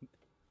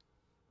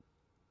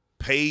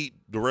 paid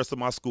the rest of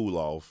my school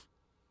off,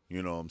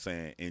 you know what I'm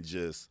saying? And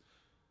just,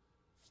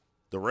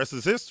 the rest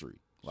is history.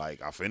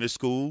 Like, I finished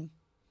school,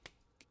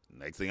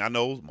 Next thing I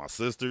know, my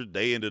sister,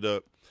 I ended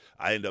up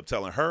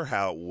telling her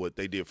what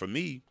they did for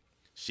me.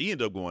 She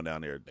ended up going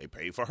down there. They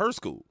paid for her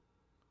school.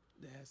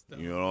 That's dope.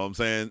 You know what I'm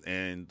saying?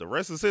 And the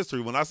rest is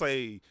history. When I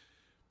say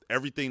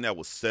everything that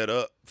was set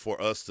up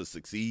for us to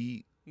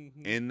succeed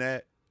in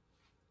that,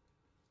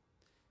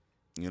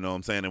 you know what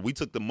I'm saying? And we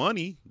took the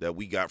money that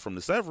we got from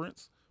the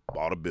severance,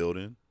 bought a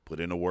building, put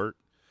in the work.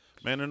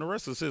 Man, and the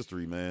rest is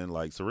history, man.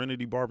 Like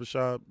Serenity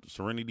Barbershop,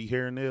 Serenity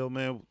Hair and Nail,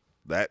 man,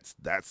 that's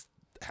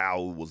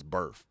how it was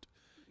birthed.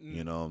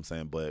 You know what I'm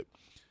saying? But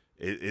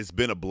it's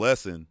been a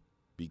blessing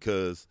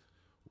because,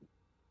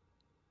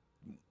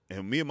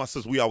 and me and my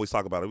sister, we always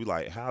talk about it. We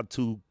like, how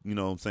two, you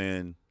know what I'm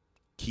saying,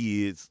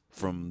 kids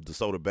from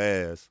DeSoto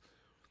Bass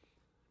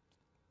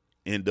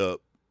end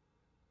up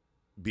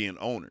being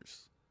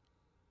owners.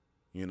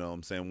 You know what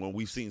I'm saying? When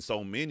we've seen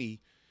so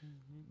many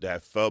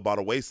that fell by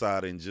the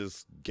wayside and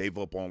just gave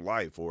up on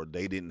life, or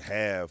they didn't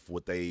have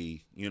what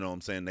they, you know what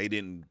I'm saying, they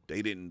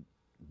didn't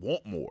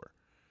want more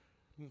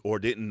or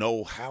didn't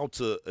know how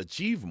to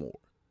achieve more.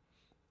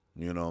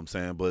 You know what I'm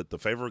saying? But the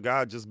favor of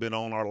God just been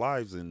on our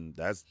lives, and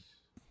that's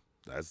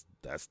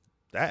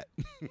that.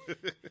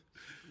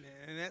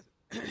 Man, that's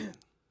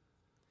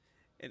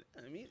and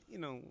I mean, you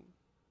know,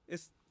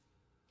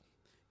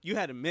 you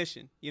had a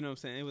mission, you know what I'm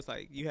saying? It was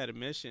like you had a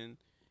mission,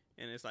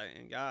 and it's like,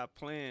 and God's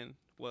plan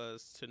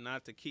was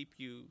not to keep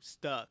you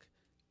stuck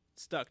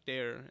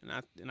there,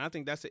 and I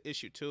think that's the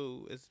issue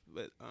too.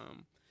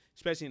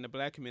 Especially in the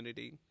Black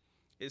community,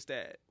 is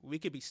that we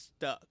could be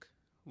stuck.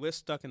 We're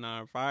stuck in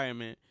our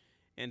environment,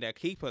 and that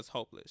keep us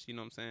hopeless. You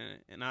know what I'm saying?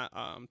 And I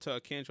tell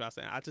Kendra, I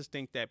said, I just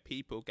think that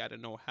people got to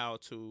know how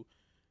to,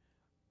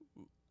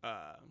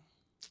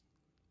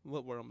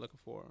 what word I'm looking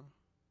for,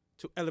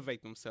 to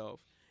elevate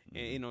themselves,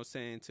 and you know what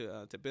I'm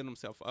saying, to build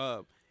themselves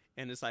up.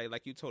 And it's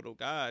like you told those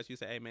guys, you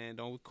say, hey man,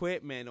 don't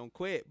quit, man, don't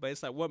quit. But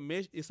it's like,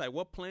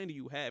 what plan do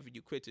you have if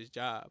you quit this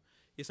job?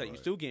 It's like, right,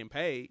 you still getting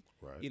paid.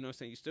 Right. You know what I'm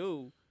saying? You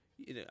still,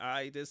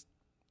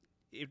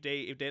 if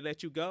they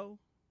let you go,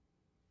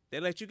 they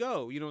let you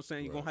go. You know what I'm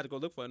saying? You're going to have to go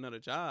look for another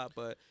job.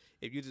 But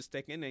if you just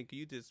stick in there, can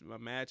you just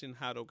imagine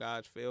how those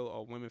guys feel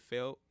or women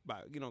feel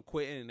by,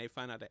 quitting, and they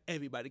find out that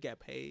everybody got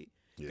paid?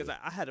 Because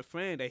I had a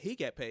friend that he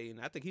got paid,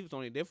 and I think he was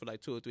only there for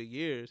like 2 or 3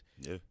 years.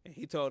 Yeah. And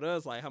he told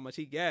us like how much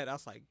he got. I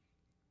was like,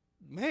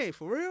 man,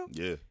 for real?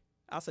 Yeah.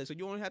 I say, so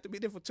you only have to be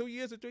there for 2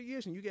 years or 3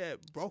 years, and you get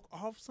broke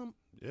off some?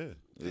 Yeah.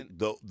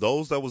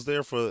 Those that was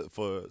there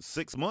for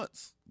 6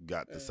 months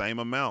got the same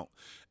amount.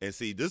 And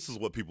see, this is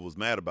what people was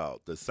mad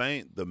about.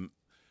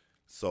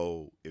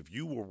 So if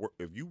you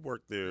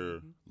worked there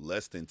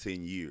less than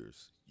 10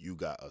 years, you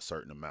got a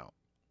certain amount.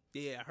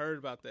 Yeah, I heard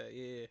about that.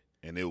 Yeah.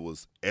 And it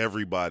was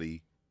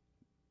everybody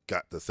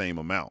got the same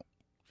amount.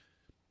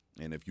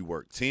 And if you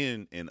work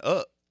 10 and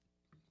up,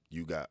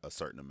 you got a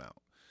certain amount.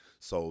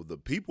 So the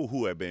people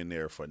who had been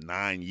there for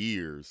 9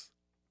 years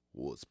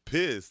was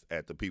pissed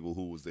at the people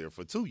who was there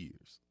for 2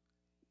 years.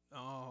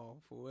 Oh,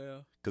 for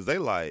real? Because they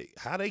like,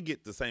 how they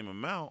get the same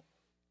amount,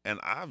 and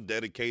I've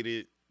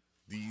dedicated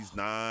these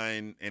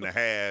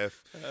 9.5.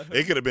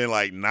 It could have been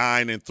like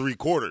 9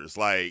 3/4.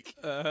 Like,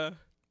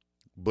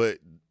 but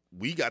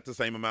we got the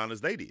same amount as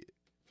they did.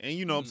 And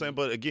you know what I'm saying?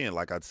 But again,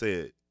 like I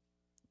said,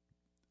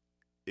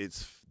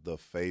 it's the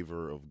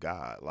favor of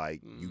God.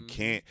 Like, you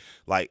can't,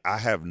 like, I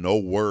have no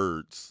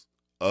words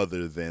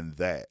other than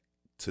that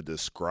to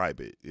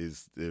describe it.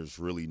 There's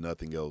really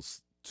nothing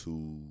else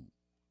to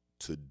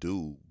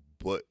do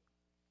but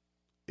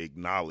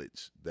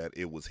acknowledge that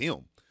it was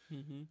him.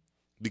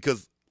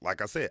 Because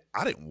like I said,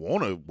 I didn't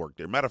want to work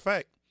there. Matter of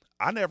fact,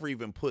 I never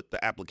even put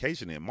the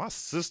application in. My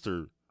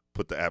sister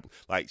put the app,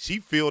 like, she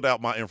filled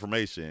out my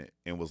information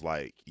and was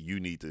like, you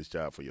need this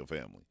job for your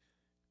family.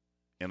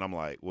 And I'm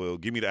like, well,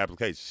 give me the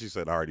application. She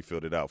said, I already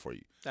filled it out for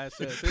you. That's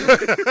it.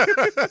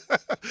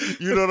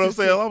 You know what I'm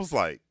saying? I was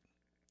like,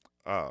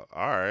 all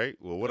right,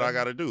 well, what I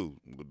got to do?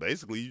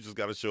 Basically, you just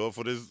got to show up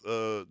for this,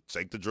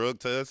 take the drug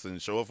test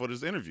and show up for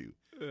this interview.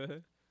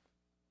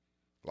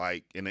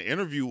 Like, and the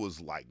interview was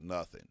like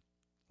nothing.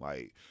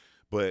 Like,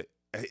 but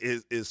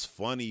it's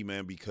funny,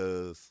 man,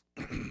 because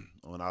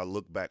when I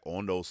look back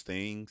on those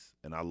things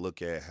and I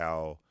look at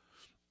how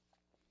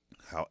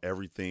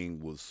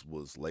everything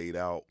was laid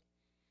out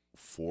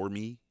for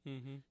me,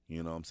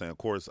 you know what I'm saying? Of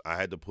course, I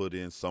had to put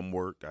in some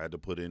work. I had to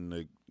put in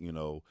the,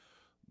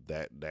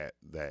 that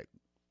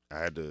I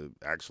had to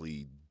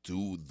actually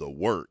do the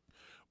work.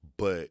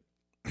 But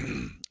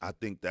I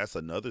think that's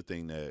another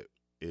thing that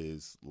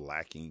is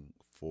lacking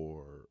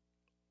for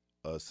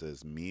us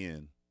as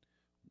men.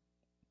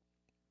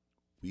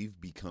 We've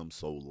become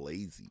so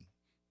lazy.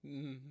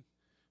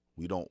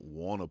 We don't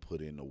want to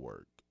put in the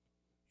work.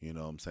 You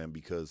know what I'm saying?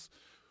 Because,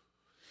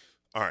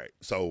 all right,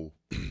 so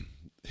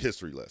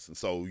history lesson.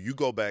 So you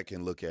go back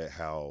and look at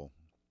how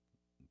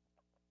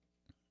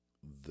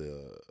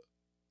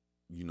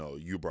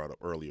you brought up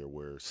earlier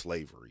where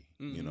slavery,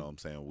 you know what I'm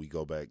saying? We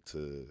go back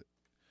to,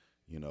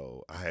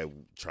 I had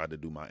tried to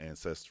do my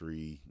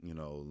ancestry,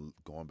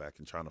 going back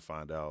and trying to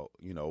find out,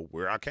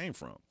 where I came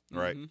from,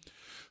 right?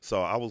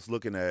 So I was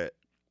looking at,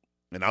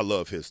 and I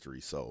love history,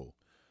 so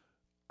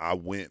I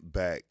went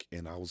back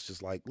and I was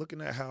just like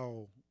looking at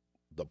how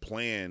the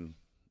plan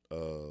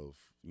of,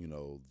 you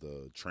know,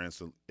 the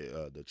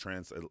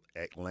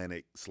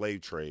transatlantic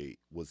slave trade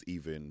was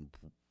even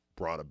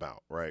brought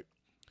about, right?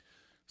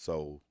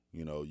 So,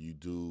 you know, you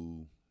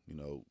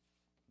know,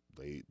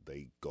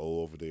 they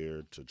go over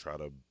there to try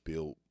to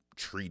build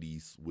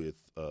treaties with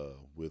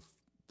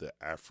the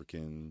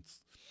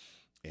Africans,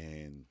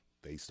 and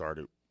they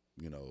started,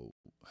 you know,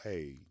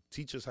 hey,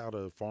 teach us how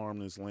to farm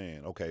this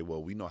land. Okay,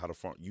 well, we know how to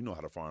farm. You know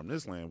how to farm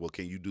this land. Well,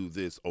 can you do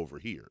this over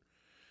here?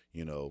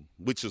 You know,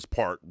 which is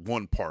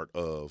one part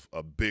of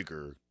a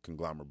bigger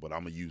conglomerate, but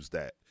I'm gonna use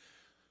that.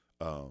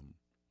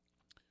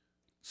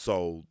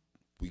 So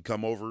we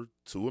come over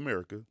to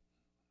America.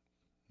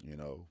 You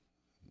know,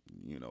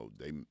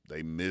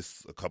 they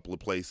missed a couple of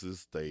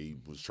places. They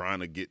was trying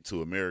to get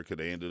to America.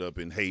 They ended up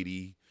in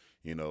Haiti.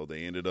 You know,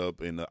 they ended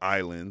up in the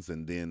islands,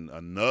 and then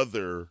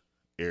another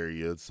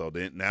area. So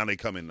then now they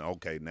come in.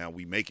 Okay, now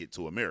we make it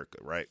to America,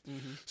 right?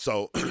 Mm-hmm.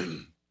 So,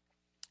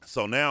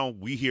 so now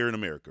we here in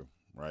America,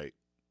 right?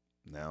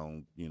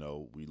 Now, you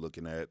know, we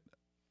looking at,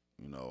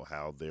 you know,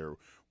 how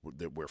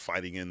we're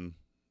fighting in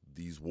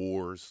these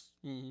wars,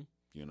 mm-hmm.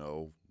 you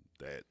know,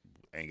 that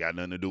ain't got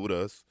nothing to do with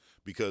us,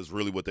 because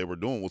really what they were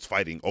doing was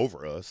fighting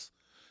over us.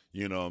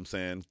 You know what I'm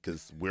saying?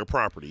 Because we're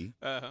property.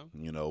 Uh-huh.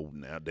 You know,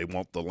 now they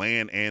want the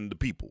land and the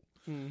people.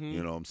 Mm-hmm.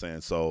 You know what I'm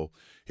saying? So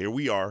here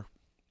we are.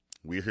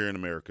 We're here in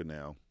America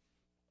now.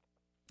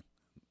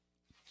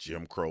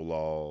 Jim Crow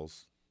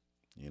laws.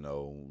 You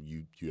know,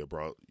 you have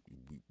brought.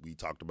 We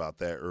talked about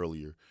that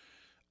earlier.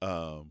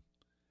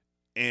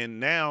 And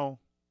now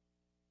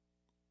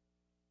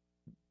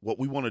what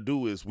we want to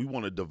do is we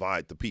want to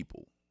divide the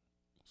people.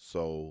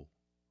 So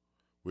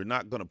we're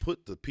not going to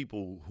put the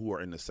people who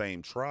are in the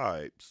same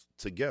tribes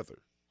together,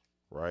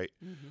 right?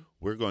 Mm-hmm.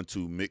 We're going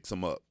to mix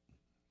them up,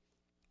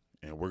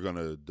 and we're going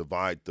to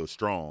divide the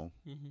strong,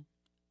 mm-hmm.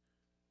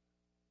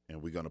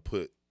 and we're going to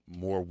put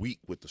more weak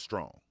with the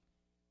strong,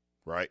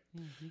 right?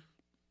 Mm-hmm.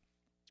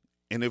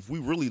 And if we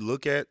really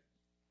look at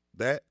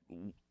that,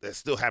 that's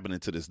still happening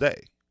to this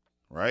day,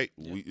 right?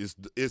 Yeah.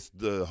 It's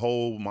the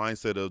whole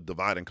mindset of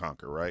divide and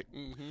conquer, right?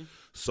 Mm-hmm.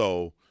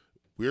 So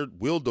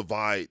we'll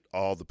divide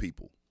all the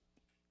people.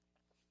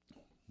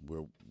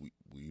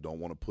 We don't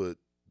want to put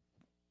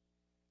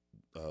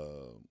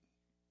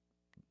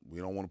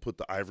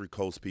the Ivory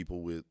Coast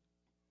people with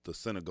the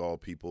Senegal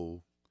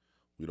people.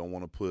 We don't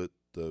want to put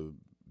the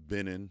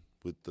Benin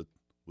with the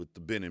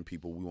Benin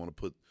people. We want to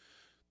put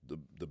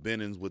the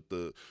Benins with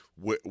the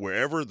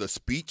wherever the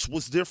speech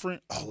was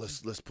different. Oh,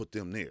 let's put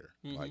them there.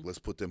 Mm-hmm. Like, let's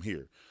put them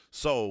here.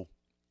 So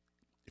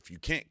if you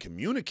can't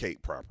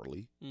communicate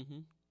properly,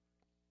 mm-hmm.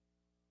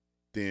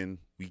 then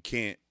we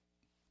can't.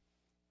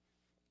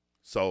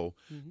 So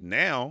mm-hmm.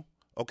 now,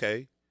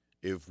 okay,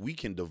 if we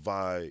can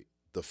divide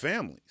the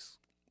families,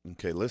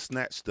 okay, let's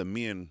snatch the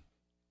men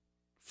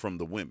from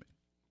the women.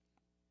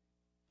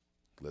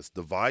 Let's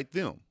divide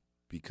them,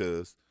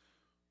 because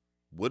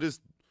what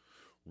is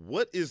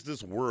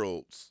this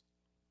world's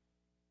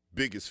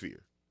biggest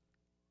fear?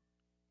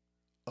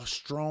 A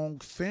strong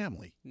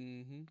family.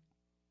 Mm-hmm.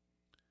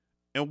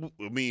 And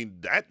I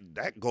mean, that's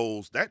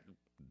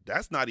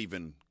not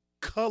even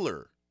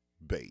color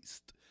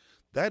based.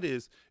 That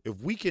is, if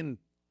we can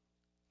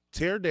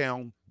tear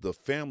down the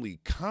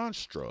family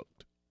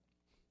construct,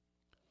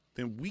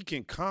 then we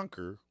can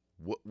conquer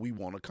what we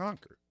want to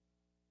conquer.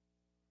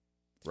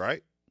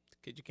 Right?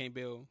 Because you can't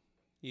build,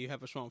 you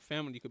have a strong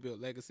family, you could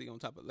build legacy on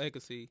top of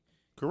legacy.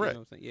 Correct. You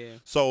know what I'm saying? Yeah.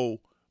 So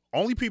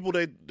only people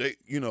that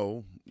you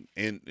know,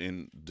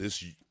 in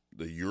this,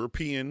 the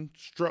European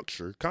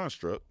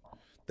construct,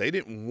 they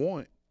didn't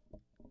want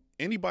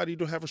anybody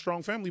to have a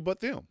strong family but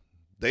them.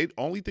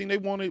 Only thing they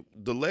wanted,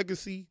 the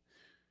legacy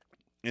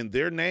and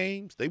their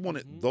names, they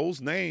wanted mm-hmm. those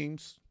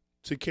names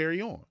to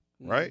carry on,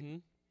 right? Mm-hmm.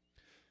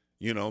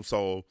 You know,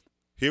 so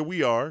here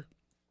we are.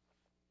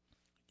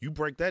 You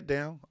break that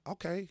down,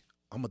 okay?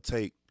 I'm gonna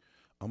take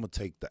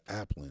the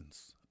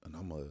Applins, and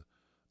I'm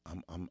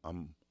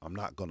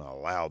not gonna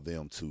allow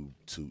them to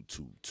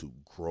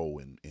grow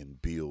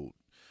and build.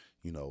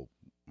 You know,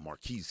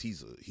 Marquise,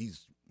 he's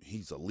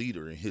a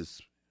leader in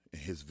his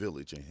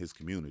village and his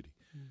community.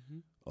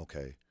 Mm-hmm.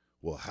 Okay,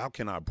 well, how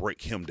can I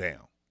break him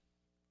down?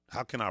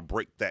 How can I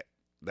break that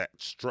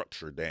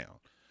structure down?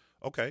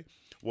 Okay,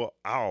 well,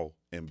 I'll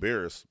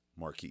embarrass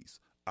Marquise.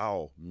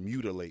 I'll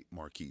mutilate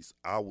Marquise.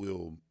 I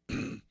will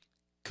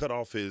cut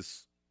off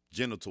his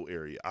genital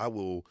area. I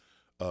will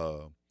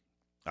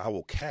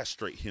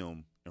castrate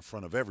him in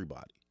front of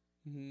everybody.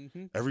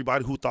 Mm-hmm.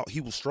 Everybody who thought he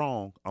was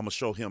strong, I'm gonna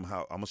show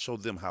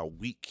them how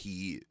weak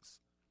he is.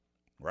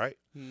 Right?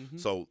 Mm-hmm.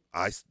 So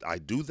I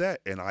do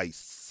that, and I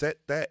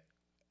set that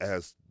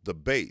as the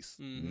base.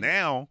 Mm-hmm.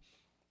 Now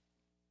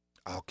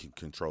I can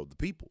control the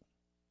people.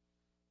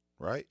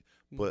 Right?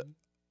 Mm-hmm. But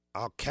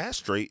I'll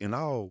castrate and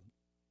I'll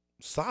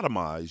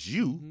sodomize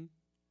you mm-hmm.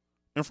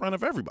 in front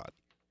of everybody.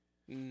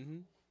 Mm-hmm.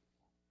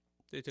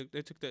 They took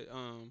the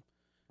I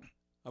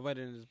read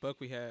it in this book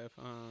we have.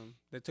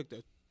 They took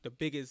the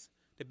biggest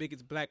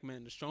black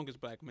man, the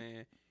strongest black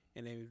man,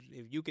 And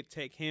if you could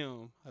take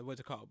him, what's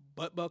it called,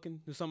 butt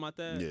bucking or something like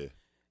that. Yeah.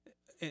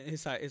 And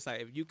it's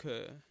like if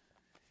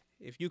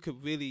you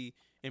could really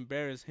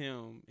embarrass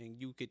him, and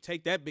you could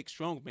take that big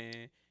strong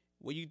man,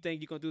 what you think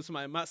you're gonna do to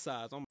somebody my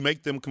size?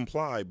 Make them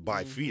comply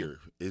by fear.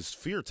 Is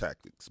fear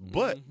tactics.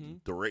 But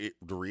the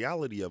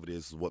reality of it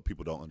is what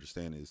people don't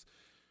understand is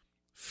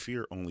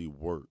fear only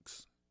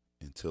works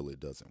until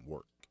it doesn't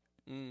work.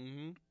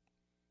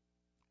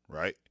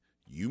 Right?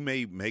 You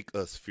may make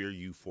us fear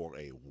you for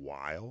a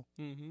while.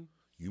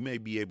 You may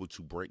be able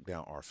to break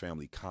down our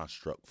family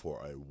construct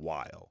for a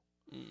while.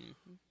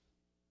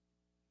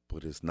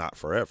 But it's not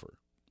forever.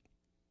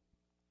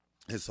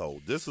 And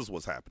so this is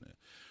what's happening.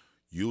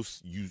 You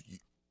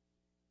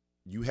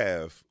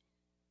have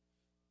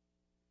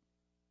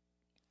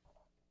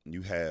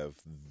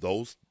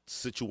those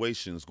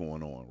situations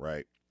going on,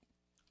 right?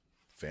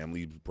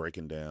 Family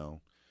breaking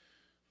down.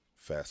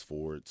 Fast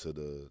forward to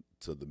the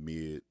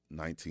mid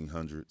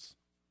 1900s.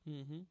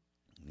 You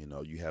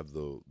know, you have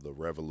the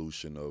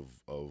revolution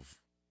of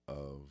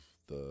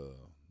the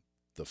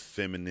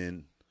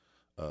feminine,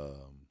 the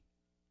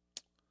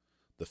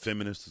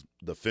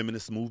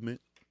feminist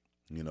movement.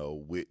 You know,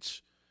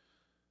 which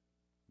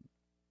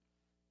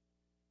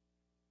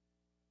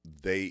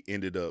they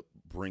ended up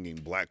bringing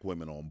black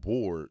women on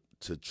board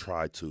to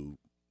try to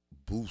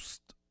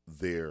boost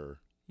their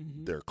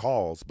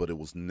cause, but it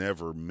was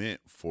never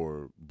meant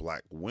for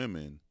black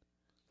women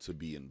to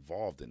be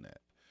involved in that.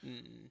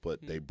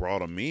 But they brought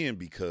them in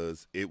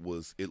because it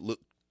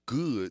looked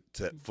good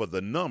for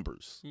the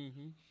numbers.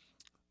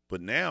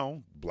 But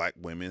now black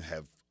women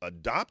have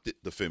adopted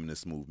the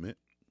feminist movement.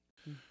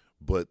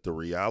 But the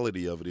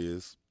reality of it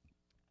is,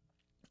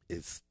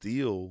 it's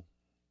still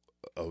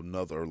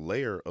another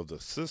layer of the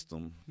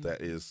system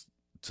that is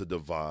to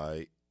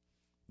divide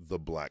the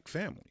black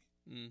family,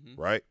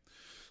 right?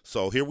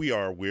 So here we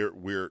are.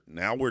 We're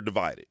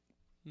divided,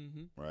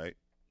 right?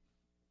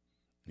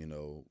 You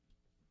know,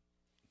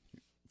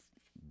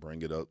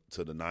 bring it up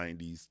to the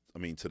 90s. I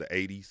mean, to the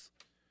 80s.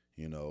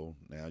 You know,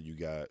 now you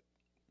got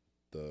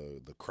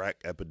the crack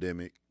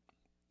epidemic.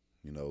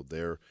 You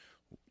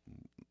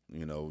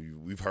know,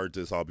 we've heard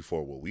this all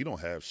before. Well, we don't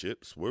have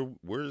ships.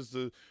 Where's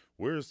the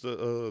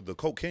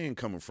cocaine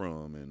coming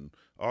from and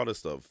all this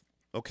stuff?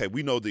 Okay,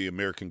 we know the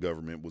American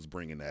government was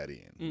bringing that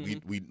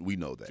in. We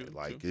know that.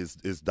 True.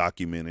 It's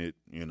documented.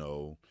 You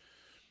know,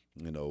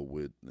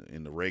 with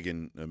in the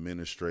Reagan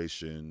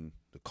administration,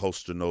 the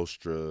Costa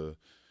Nostra.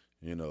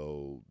 You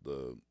know,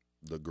 the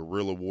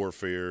guerrilla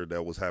warfare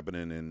that was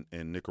happening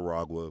in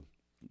Nicaragua.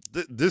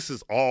 This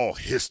is all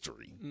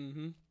history,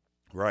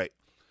 right?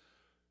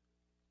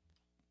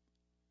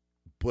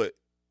 But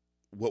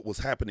what was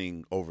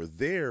happening over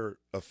there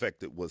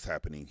affected what's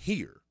happening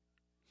here.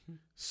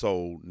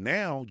 So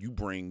now you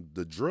bring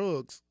the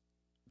drugs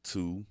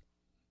to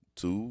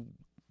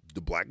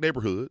the black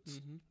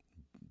neighborhoods,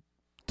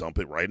 dump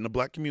it right in the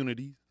black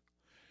community.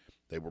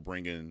 They were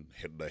bringing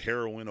the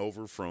heroin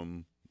over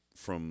from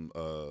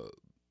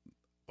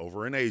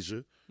over in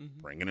Asia,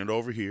 bringing it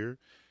over here,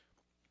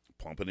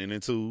 pumping it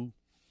into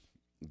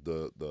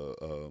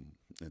the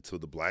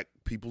black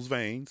people's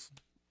veins.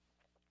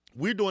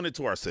 We're doing it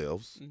to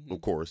ourselves,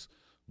 of course,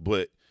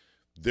 but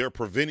they're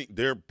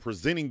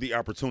presenting the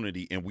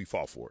opportunity, and we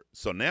fall for it.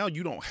 So now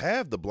you don't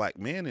have the black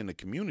man in the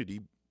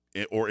community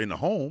or in the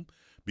home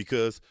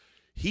because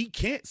he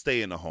can't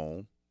stay in the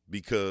home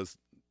because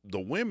the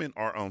women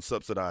are on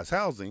subsidized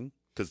housing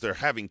because they're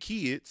having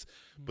kids,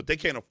 but they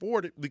can't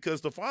afford it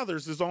because the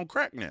fathers is on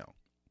crack now.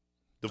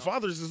 The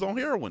fathers is on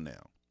heroin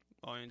now.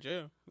 Or in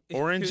jail.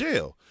 Or in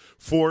jail.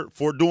 For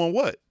doing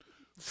what?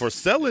 For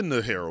selling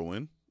the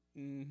heroin.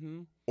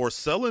 Or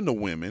selling the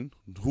women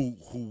who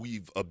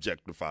we've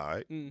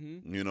objectified,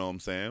 you know what I'm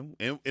saying?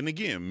 And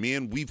again,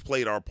 men, we've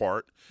played our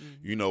part.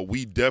 You know,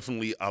 we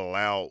definitely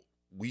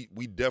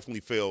we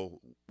definitely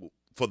fell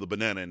for the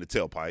banana in the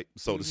tailpipe,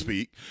 so to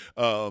speak.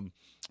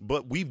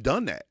 But we've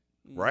done that,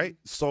 right?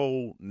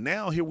 So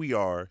now here we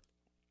are,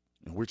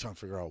 and we're trying to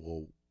figure out,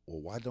 well,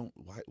 why don't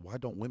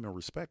women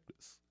respect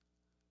us?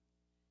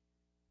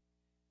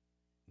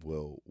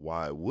 Well,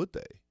 why would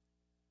they?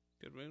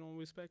 Because we don't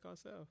respect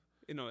ourselves.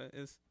 You know,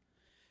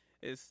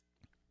 it's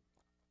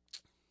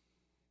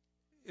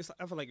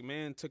I feel like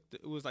man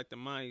it was like the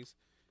mice,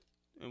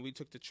 and we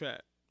took the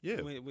trap.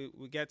 Yeah, we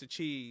got the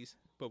cheese,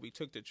 but we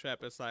took the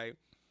trap. It's like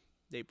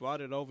they brought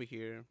it over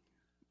here,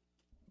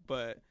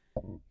 but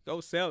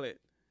go sell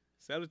it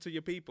to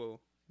your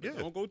people. Yeah,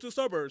 don't go to the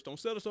suburbs. Don't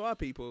sell it to our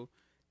people.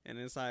 And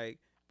it's like,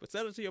 but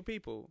sell it to your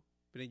people.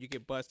 But then you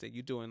get busted.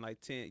 You doing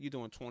like 10. You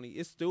doing 20.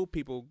 It's still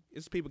people.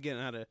 It's people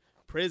getting out of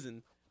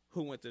prison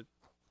who went to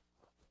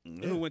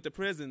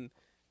prison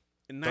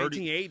in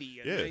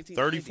 1980. Yeah,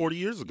 30, 40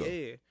 years ago.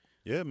 Yeah.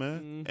 Yeah,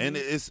 man. And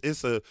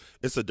it's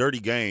a dirty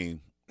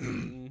game,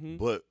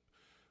 but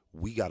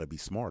we got to be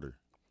smarter.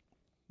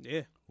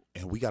 Yeah.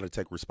 And we got to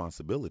take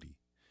responsibility.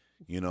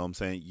 You know what I'm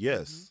saying?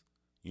 Yes.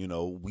 You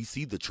know, we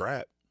see the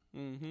trap.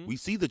 We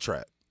see the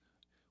trap.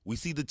 We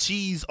see the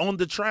cheese on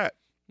the trap.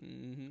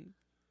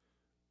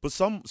 But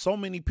so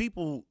many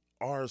people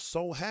are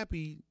so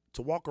happy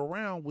to walk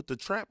around with the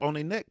trap on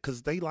their neck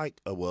because they like,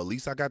 well, at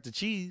least I got the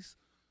cheese.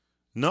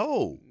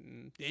 No.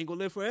 They ain't gonna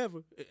live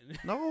forever.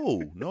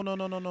 No.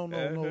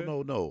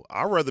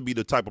 I'd rather be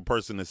the type of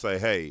person to say,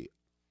 hey,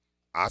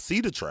 I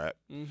see the trap.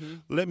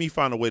 Let me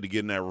find a way to get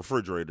in that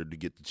refrigerator to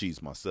get the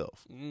cheese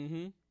myself.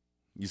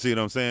 You see what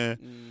I'm saying?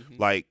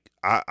 Like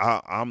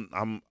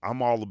I'm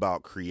all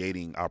about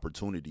creating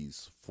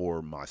opportunities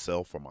for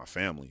myself, for my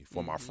family,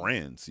 for my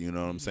friends. You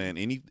know what I'm saying?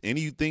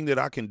 Anything that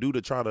I can do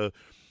to try to,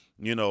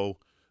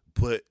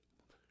 but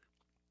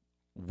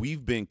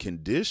we've been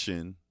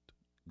conditioned,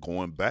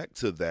 going back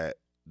to that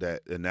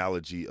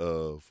analogy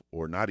of,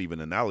 or not even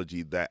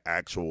analogy, that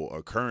actual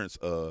occurrence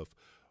of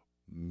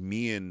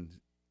men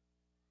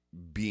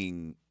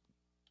being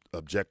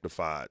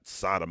objectified,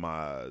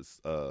 sodomized,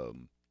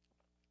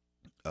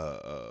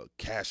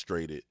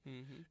 castrated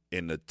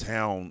in the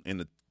town,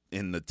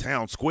 in the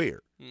town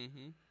square.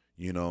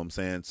 You know what I'm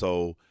saying?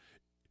 So,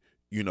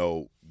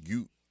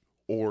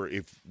 or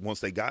if once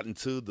they got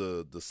into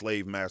the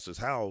slave master's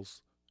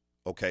house,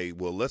 okay,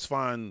 well, let's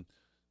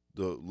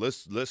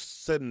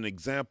set an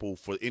example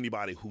for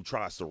anybody who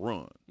tries to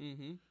run,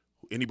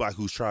 anybody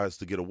who tries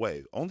to get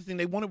away. Only thing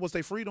they wanted was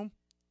their freedom.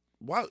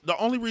 Why? The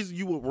only reason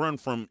you would run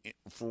from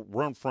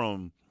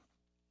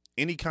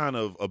any kind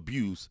of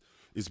abuse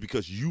is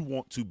because you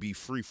want to be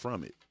free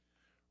from it,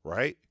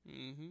 right?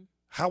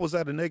 How was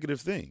that a negative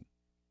thing?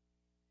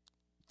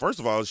 First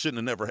of all, it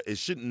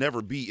shouldn't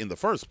never be in the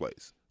first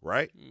place,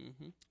 right?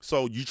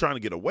 So you're trying to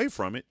get away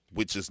from it,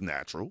 which is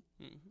natural.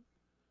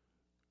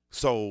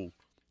 So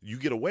you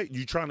get away.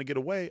 You trying to get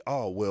away.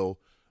 Oh well.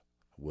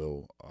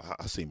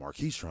 I see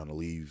Marquise trying to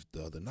leave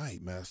the other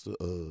night, Master.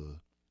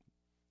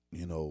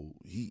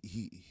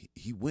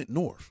 He went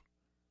north.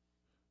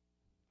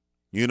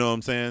 You know what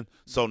I'm saying?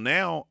 So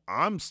now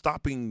I'm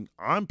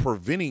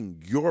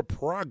preventing your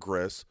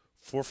progress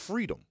for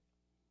freedom.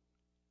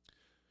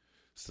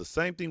 It's the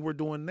same thing we're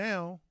doing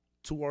now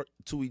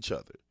to each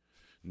other.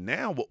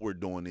 Now what we're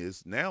doing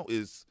is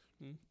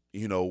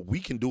we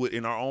can do it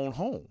in our own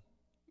home.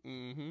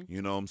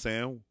 You know what I'm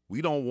saying?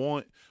 We don't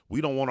want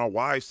our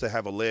wives to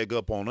have a leg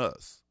up on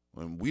us.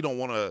 And we don't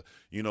want to,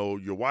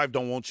 your wife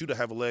don't want you to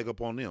have a leg up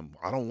on them.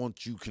 I don't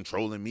want you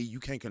controlling me. You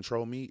can't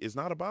control me. It's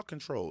not about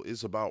control.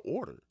 It's about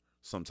order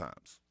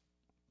sometimes.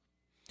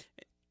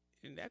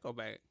 And that go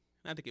back,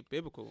 not to get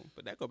biblical,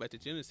 but that go back to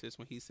Genesis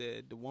when he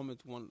said the woman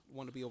want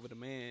to be over the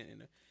man.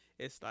 And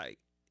it's like,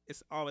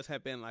 it's always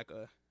have been like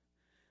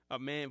a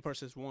man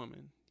versus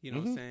woman, you know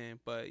what I'm saying?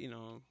 But,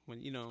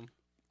 when,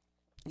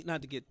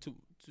 not to get too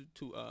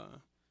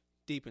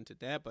deep into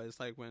that, but it's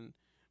like when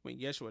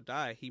Yeshua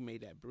died, he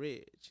made that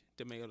bridge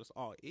to make us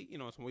all,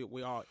 so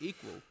we're all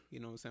equal. You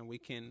know what I'm saying? We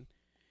can.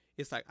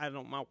 It's like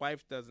my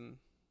wife doesn't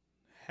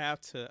have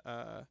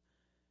to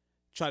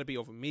try to be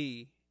over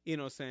me. You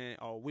know what I'm saying?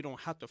 Or we don't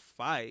have to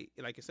fight.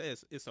 Like it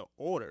says, it's an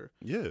order.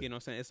 Yeah. You know what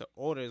I'm saying? It's an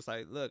order. It's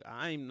like, look,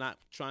 I'm not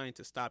trying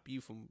to stop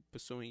you from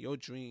pursuing your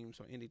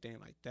dreams or anything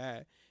like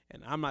that,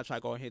 and I'm not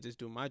trying to go ahead and just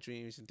do my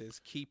dreams and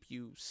just keep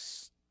you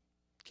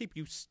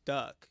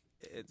stuck.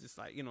 It's just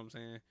like, you know what I'm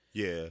saying?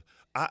 Yeah.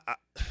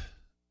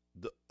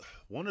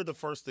 One of the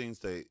first things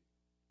that,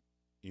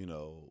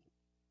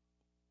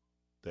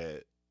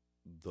 that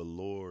the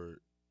Lord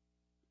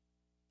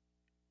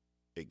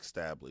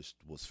established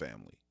was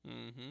family,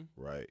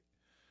 right?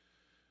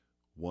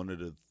 One of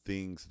the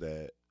things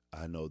that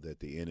I know that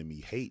the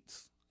enemy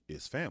hates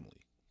is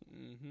family.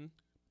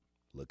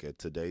 Look at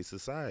today's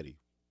society.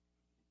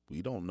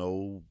 We don't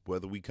know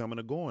whether we coming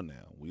or going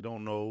now. We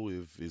don't know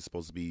if it's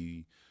supposed to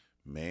be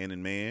man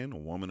and man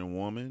or woman and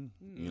woman.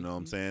 You know what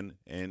I'm saying?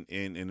 And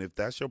if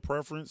that's your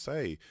preference,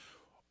 hey,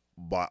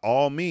 by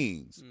all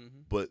means.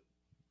 But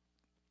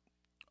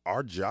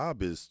our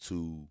job is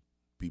to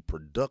be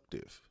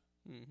productive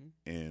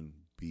and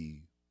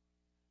be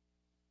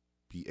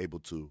able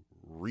to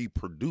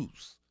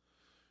reproduce.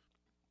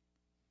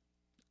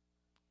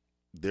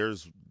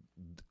 There's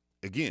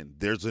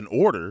an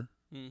order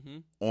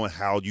on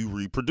how you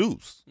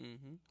reproduce,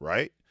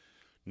 right?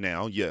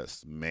 Now,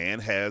 yes, man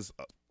has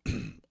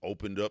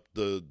opened up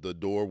the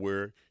door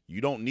where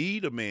you don't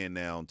need a man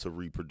now to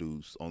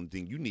reproduce. Only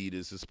thing you need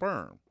is his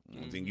sperm.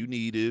 Only thing you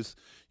need is,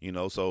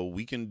 so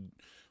we can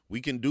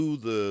do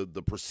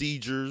the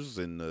procedures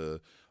and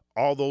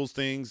all those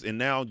things, and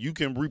now you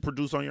can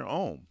reproduce on your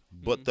own.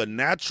 But the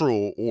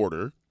natural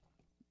order,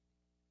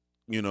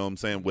 you know what I'm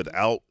saying,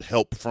 without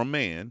help from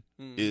man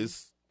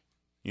is,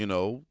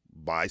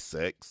 by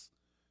sex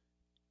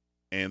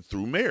and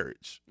through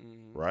marriage,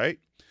 right?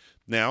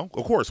 Now,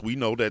 of course, we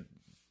know that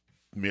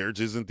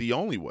marriage isn't the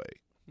only way,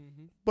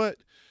 but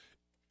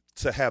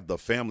to have the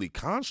family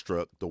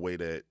construct the way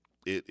that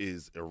it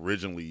is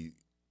originally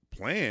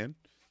planned,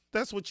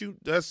 that's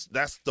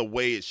the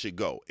way it should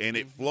go. And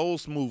it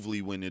flows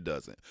smoothly when it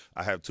doesn't.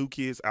 I have 2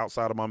 kids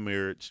outside of my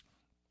marriage.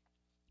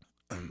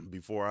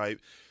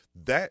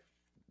 That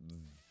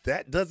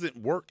doesn't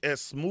work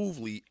as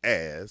smoothly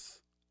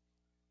as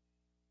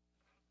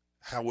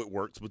how it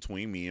works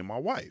between me and my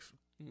wife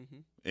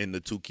and the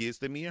 2 kids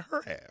that me and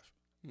her have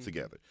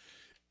together.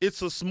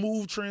 it's a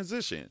smooth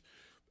transition.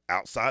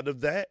 Outside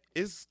of that,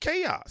 it's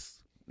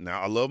chaos.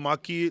 Now, I love my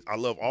kids. I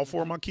love all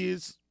four of my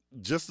kids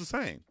just the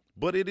same.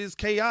 But it is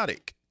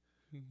chaotic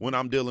when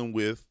I'm dealing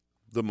with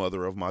the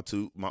mother of my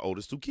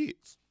oldest two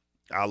kids.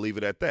 I'll leave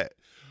it at that.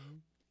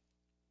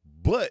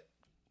 But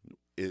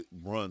it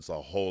runs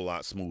a whole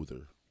lot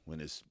smoother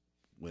when it's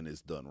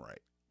done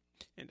right.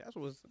 And that's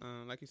what's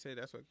like you said.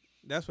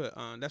 That's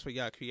what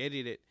God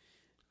created it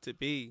to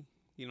be.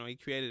 You know, He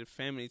created a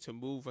family to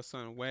move a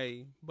certain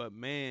way, but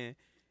man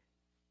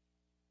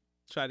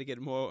tried to get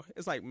more.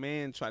 It's like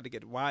man tried to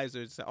get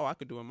wiser to say, "Oh, I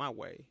could do it my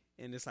way,"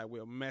 and it's like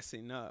we're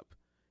messing up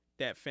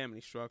that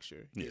family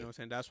structure. You know what I'm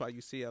saying? That's why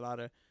you see a lot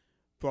of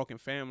broken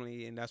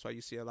family, and that's why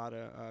you see a lot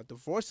of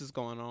divorces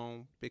going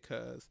on,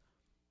 because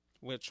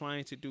we're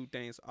trying to do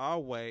things our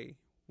way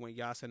when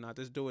y'all said, "No,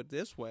 just do it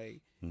this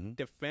way."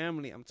 The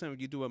family, I'm telling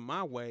you, you do it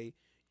my way,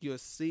 you'll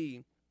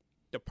see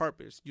the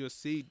purpose. You'll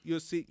see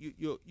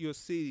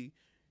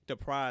the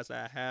prize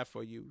that I have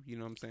for you. You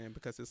know what I'm saying?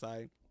 Because it's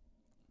like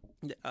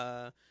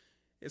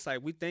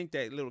we think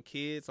that little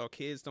kids or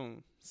kids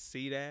don't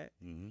see that,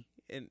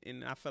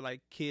 and I feel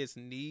like kids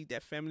need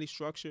that family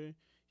structure.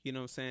 You know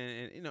what I'm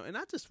saying? And and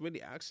I just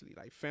really actually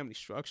like family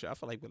structure. I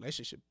feel like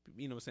relationship.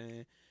 You know what I'm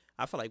saying?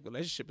 I feel like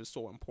relationship is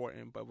so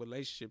important, but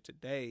relationship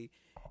today,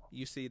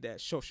 you see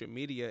that social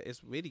media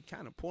is really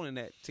kind of pulling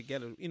that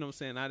together. You know what I'm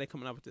saying? Now they're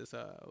coming up with this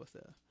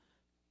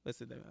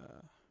what's it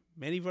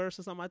miniverse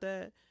or something like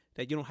that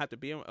you don't have to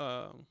be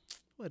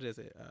what is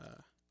it?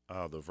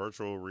 The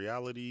virtual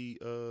reality.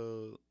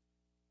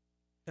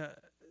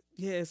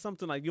 Yeah, it's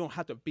something like you don't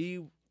have to be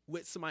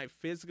with somebody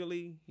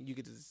physically. You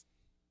could just,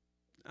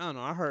 I don't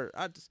know.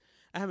 I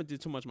haven't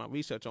did too much of my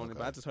research on it,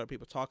 but I just heard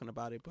people talking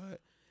about it. But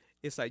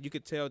it's like you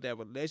could tell that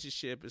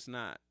relationship is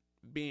not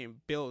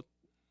being built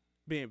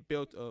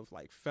of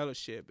like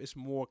fellowship. It's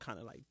more kind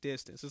of like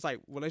distance. It's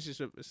like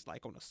relationship is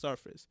like on the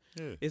surface.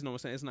 Yeah. It's, you know what I'm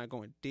saying? It's not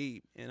going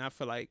deep. And I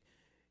feel like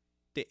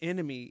the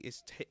enemy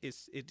is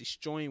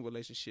destroying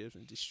relationships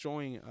and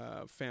destroying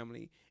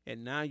family.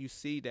 And now you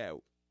see that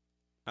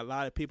a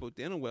lot of people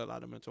dealing with a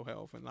lot of mental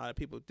health, and a lot of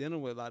people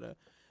dealing with a lot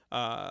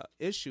of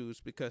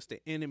issues because the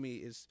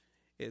enemy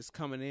is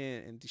coming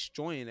in and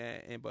destroying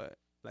that. And but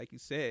like you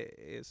said,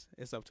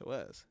 it's up to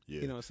us.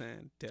 Yeah. You know what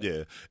I'm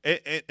saying?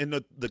 Yeah. And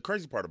the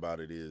crazy part about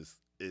it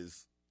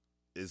is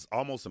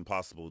almost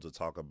impossible to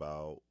talk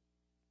about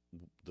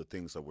the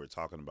things that we're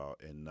talking about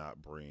and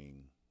not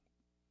bring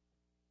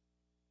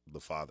the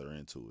father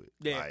into it.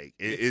 Yeah. Like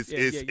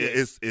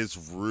it's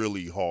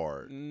really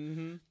hard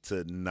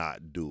to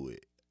not do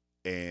it.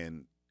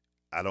 And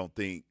I don't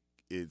think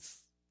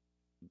it's,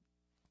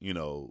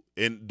 and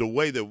the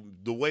way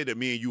that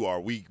me and you are,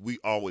 we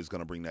always going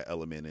to bring that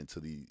element into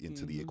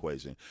the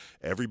equation.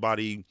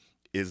 Everybody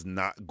is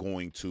not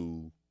going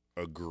to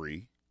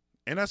agree,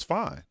 and that's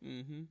fine.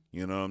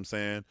 You know what I'm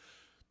saying?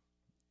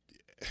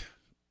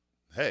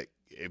 Heck,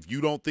 if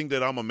you don't think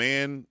that I'm a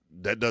man,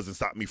 that doesn't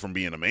stop me from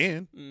being a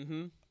man.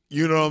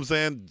 You know what I'm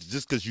saying?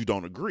 Just because you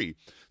don't agree.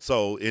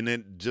 So, and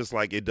then just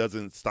like it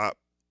doesn't stop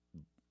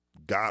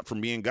God from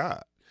being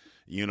God.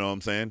 You know what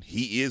I'm saying?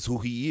 He is who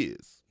he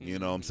is. You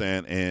know what I'm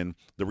saying? And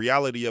the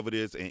reality of it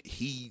is, and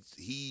he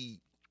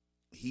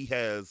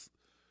has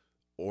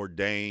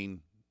ordained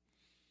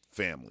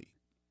family.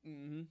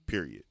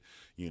 Period.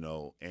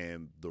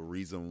 And the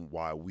reason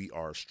why we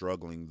are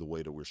struggling the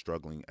way that we're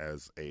struggling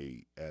as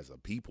a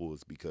people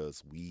is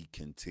because we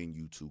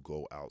continue to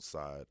go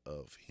outside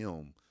of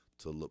him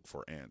to look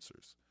for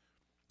answers.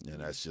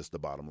 And that's just the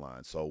bottom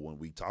line. So when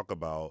we talk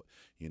about,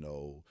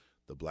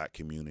 the black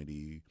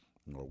community,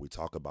 or we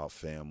talk about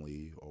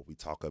family, or we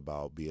talk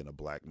about being a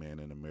black man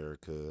in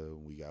America,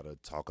 we got to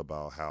talk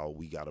about how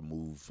we got to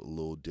move a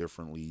little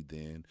differently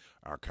than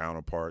our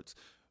counterparts.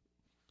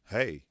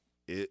 Hey,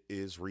 it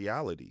is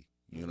reality.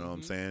 You know what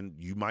I'm saying?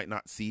 You might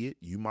not see it.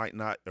 You might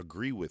not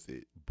agree with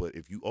it. But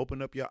if you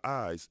open up your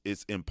eyes,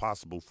 it's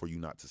impossible for you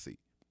not to see.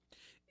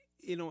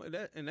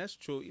 And that's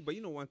true. But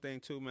one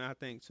thing too, man, I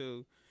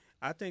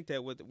think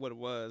that what it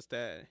was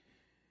that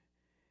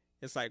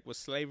it's like with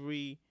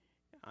slavery,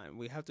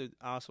 we have to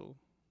also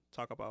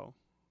talk about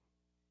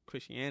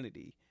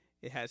Christianity.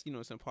 It has,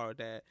 some part of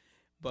that.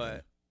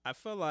 But I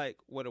feel like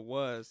what it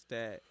was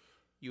that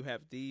you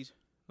have these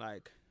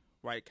like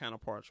white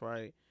counterparts,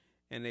 right?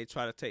 And they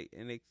try to take,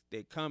 and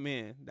they come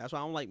in. That's why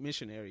I don't like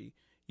missionary,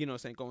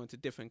 going to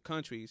different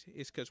countries.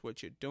 It's because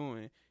what you're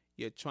doing,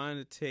 you're trying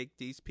to take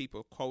these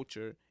people's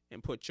culture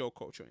and put your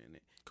culture in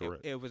it.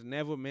 Correct. It was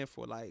never meant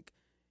for like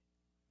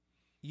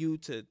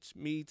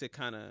me to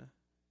kind of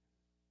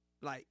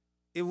like,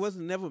 it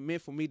wasn't never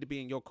meant for me to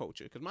be in your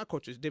culture, because my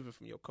culture is different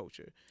from your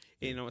culture.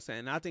 You know what I'm saying?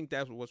 And I think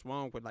that's what's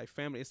wrong with like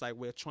family. It's like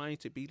we're trying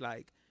to be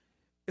like,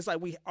 it's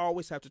like we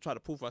always have to try to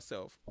prove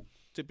ourselves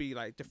to be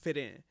like, to fit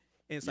in.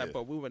 And it's like,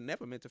 but we were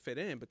never meant to fit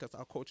in because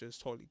our culture is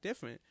totally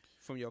different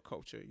from your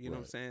culture. You know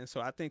what I'm saying? So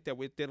I think that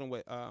we're dealing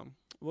with,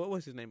 what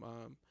was his name?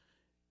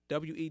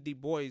 W.E.D.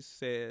 Bois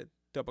said,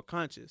 double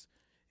conscious.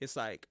 It's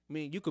like,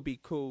 you could be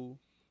cool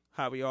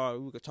how we are.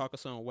 We could talk a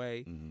certain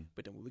way.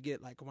 But then when we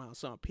get like around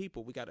some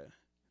people, we got to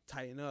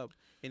tighten up,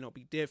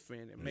 be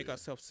different and make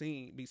ourselves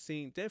be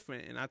seen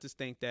different. And I just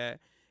think that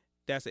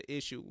that's an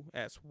issue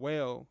as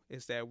well,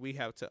 is that we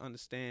have to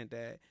understand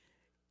that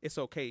it's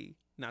okay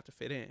not to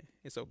fit in.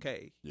 It's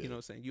okay. You know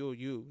what I'm saying?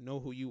 You know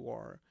who you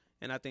are.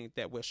 And I think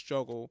that we'll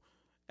struggle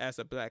as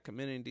a Black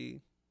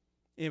community,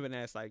 even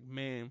as like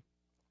men,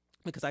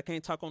 because I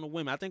can't talk on the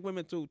women. I think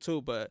women do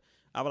too, but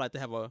I would like to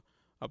have a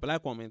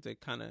Black woman to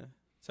kind of,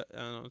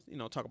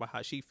 talk about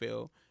how she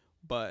feel.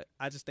 But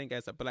I just think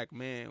as a Black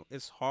man,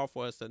 it's hard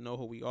for us to know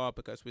who we are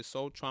because we're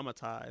so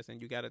traumatized. And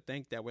you got to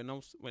think that we're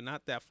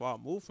not that far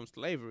moved from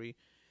slavery,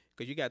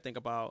 because you got to think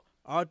about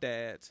our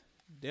dads,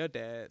 their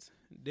dads,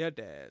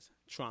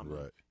 trauma.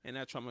 Right. And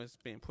that trauma is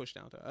being pushed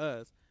down to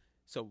us.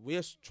 So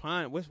we're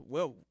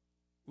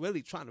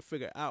really trying to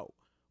figure out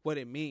what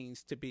it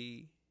means to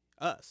be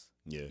us.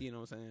 Yeah. You know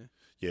what I'm saying?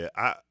 Yeah,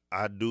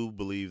 I do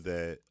believe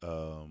that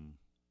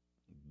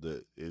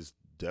it's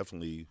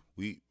definitely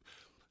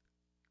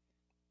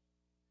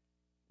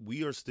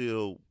we are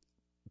still,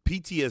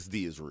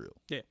 PTSD is real.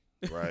 Yeah.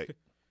 Right?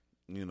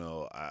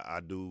 I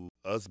do,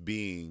 us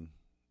being,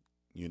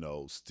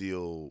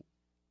 still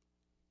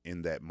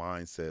in that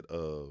mindset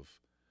of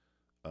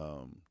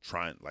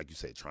trying, like you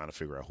said, trying to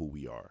figure out who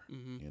we are.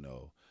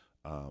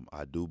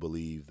 I do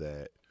believe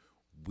that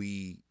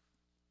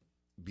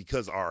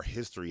because our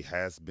history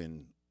has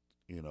been,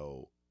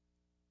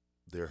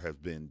 there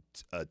have been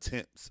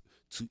attempts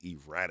to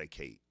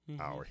eradicate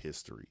our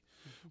history.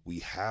 We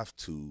have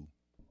to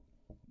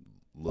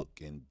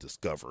look and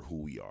discover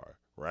who we are,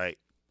 right?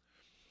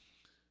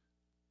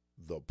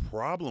 The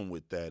problem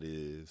with that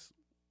is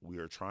we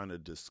are trying to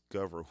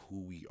discover who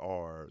we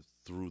are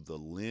through the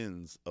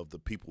lens of the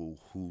people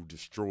who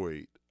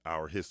destroyed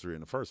our history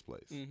in the first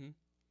place.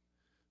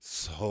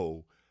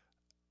 So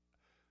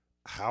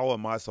how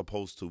am I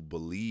supposed to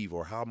believe,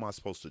 or how am I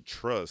supposed to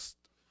trust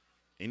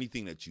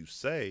anything that you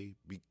say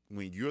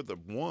when you're the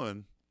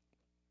one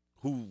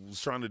who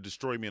was trying to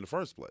destroy me in the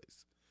first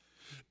place?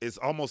 It's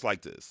almost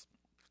like this.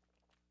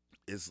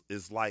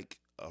 It's like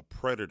a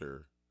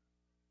predator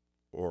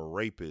or a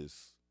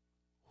rapist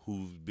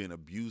who's been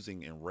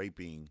abusing and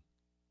raping,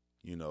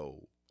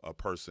 a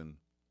person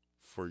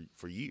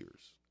for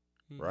years,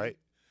 right?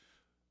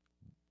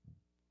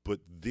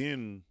 But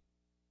then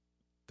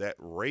that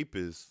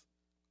rapist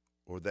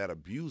or that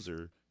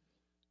abuser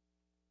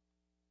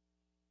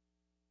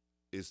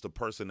is the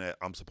person that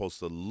I'm supposed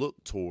to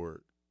look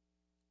toward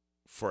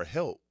for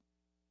help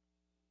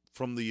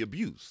from the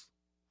abuse.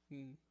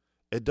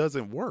 It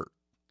doesn't work.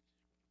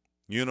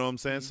 You know what I'm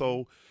saying?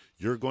 So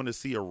you're going to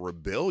see a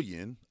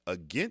rebellion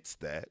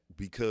against that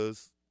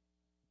because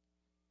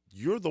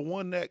you're the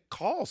one that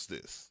caused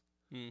this.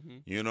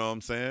 You know what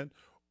I'm saying?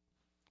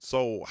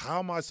 So how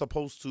am I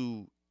supposed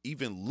to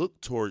even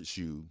look towards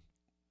you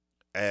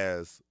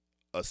as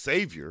a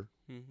savior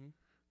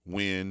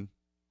when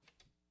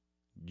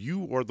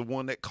you are the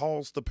one that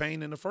caused the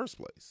pain in the first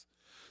place?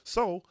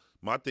 So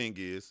my thing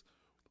is,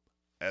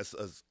 as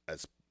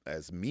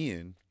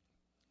men,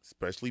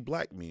 especially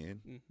Black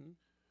men,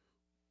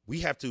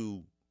 we have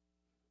to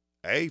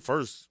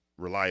first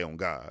rely on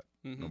God,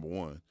 number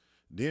one,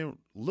 then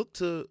look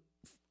to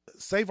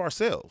save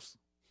ourselves.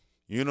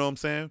 You know what I'm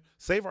saying?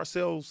 Save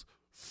ourselves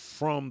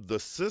from the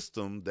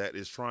system that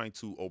is trying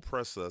to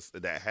oppress us,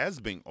 that has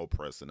been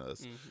oppressing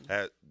us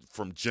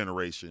from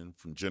generation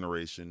to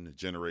generation.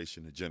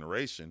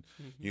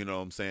 You know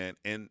what I'm saying?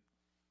 And,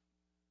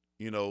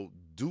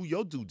 do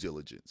your due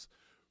diligence.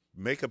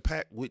 Make a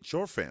pact with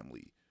your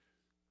family.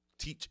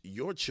 Teach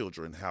your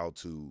children how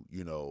to,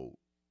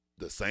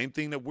 the same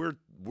thing that we're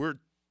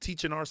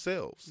teaching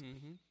ourselves.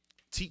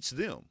 Teach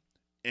them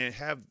and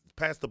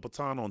pass the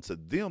baton on to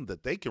them,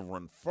 that they can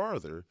run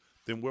farther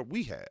than what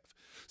we have.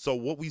 So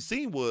what we've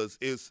seen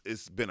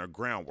it's been a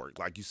groundwork.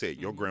 Like you said,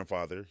 your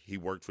grandfather, he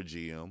worked for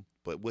GM,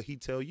 but what he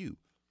tell you?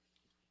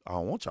 I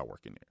don't want y'all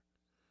working there.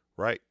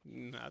 Right?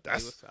 I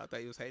thought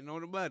he was hating on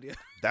the money.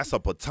 That's a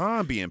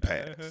baton being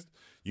passed.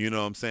 You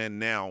know what I'm saying?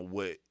 Now,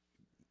 what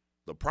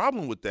the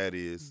problem with that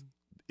is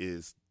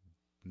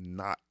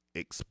not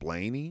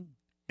explaining.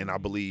 And I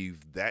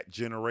believe that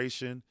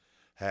generation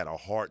had a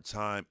hard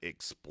time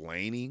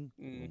explaining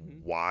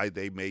why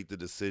they made the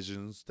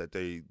decisions that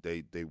they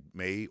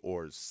made,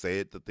 or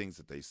said the things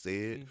that they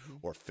said,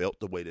 or felt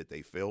the way that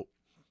they felt.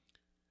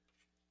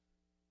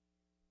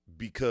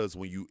 Because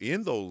when you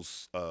in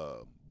those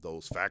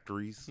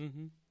factories,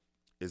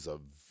 is a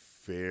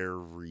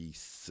very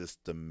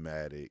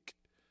systematic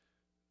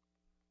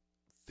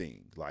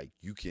thing. Like,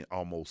 you can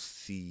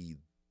almost see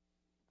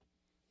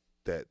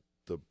that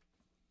the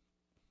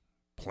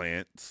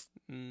plants,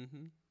 the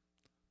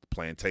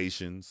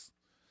plantations,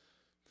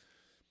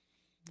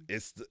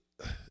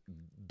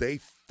 they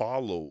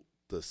follow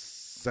the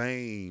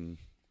same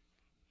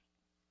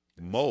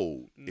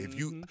mode.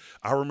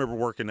 I remember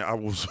working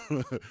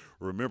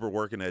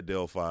at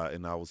Delphi,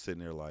 and I was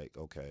sitting there like,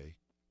 okay,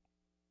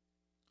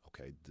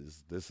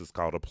 this is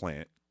called a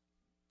plant.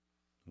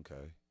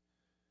 Okay.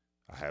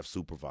 I have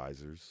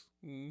supervisors,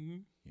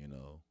 and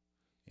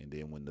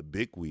then when the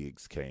big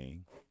wigs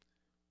came,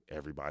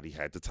 everybody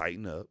had to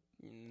tighten up.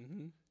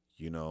 Mm-hmm.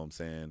 You know what I'm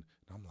saying? And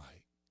I'm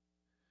like,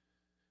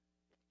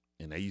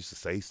 and they used to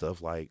say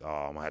stuff like, "Oh,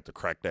 I'm gonna have to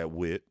crack that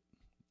whip."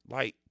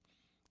 Like,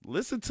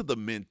 listen to the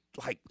men.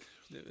 Like,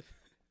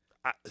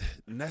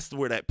 and that's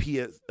where that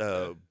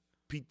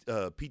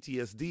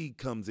PTSD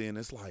comes in.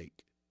 It's like,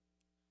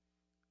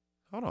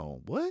 hold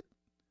on, what?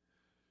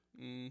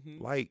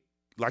 Mm-hmm. Like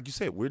you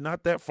said, we're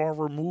not that far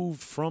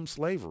removed from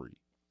slavery,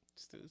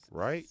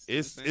 right?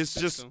 It's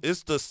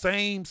the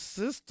same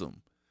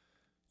system.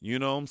 You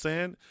know what I'm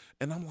saying?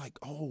 And I'm like,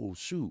 oh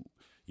shoot,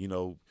 you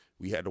know,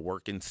 we had to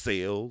work in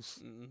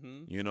sales.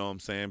 Mm-hmm. You know what I'm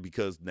saying?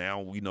 Because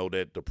now we know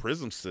that the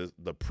prison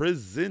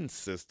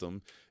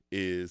system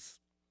is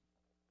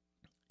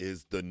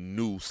the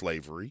new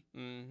slavery.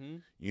 Mm-hmm.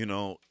 You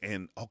know,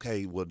 and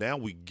okay, well now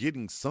we're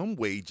getting some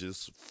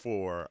wages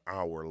for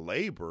our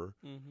labor,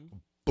 Mm-hmm.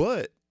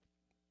 but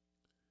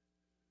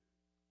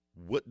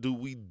what do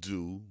we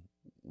do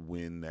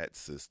when that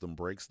system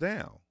breaks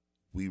down?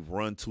 We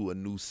run to a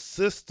new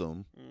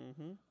system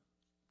Mm-hmm.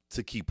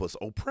 to keep us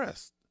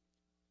oppressed.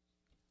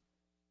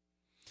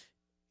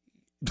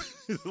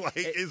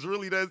 It's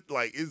really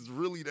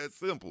that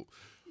simple.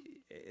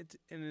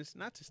 And it's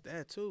not just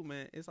that too,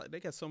 man. It's like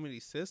they got so many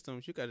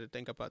systems. You got to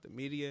think about the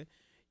media.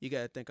 You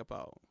got to think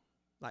about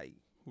like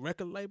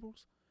record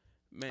labels,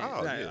 man.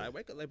 Oh, like, yeah. like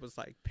record labels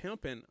like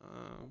pimping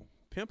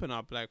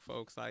our black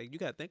folks. Like you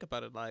got to think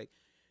about it. Like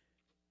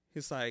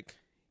it's like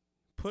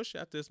push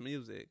out this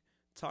music,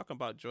 talk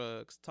about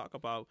drugs, talk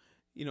about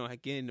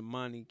getting the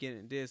money,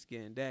 getting this,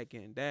 getting that,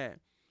 and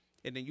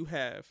then you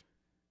have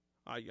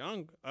our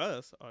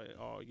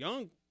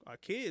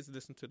kids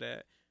listen to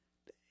that.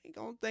 They ain't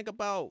gonna think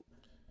about,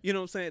 you know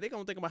what I'm saying? They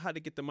gonna think about how to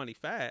get the money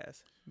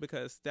fast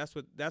because that's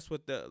what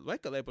the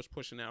record label's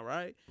pushing out,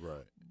 right?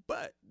 Right.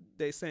 But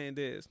they saying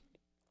this,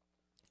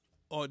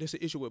 there's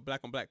an issue with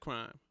black on black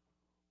crime,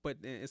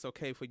 but then it's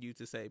okay for you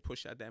to say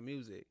push out that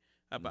music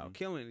about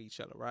killing each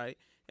other, right?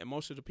 And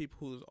most of the people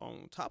who's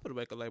on top of the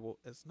record label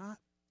is not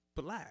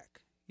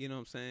black. You know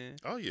what I'm saying?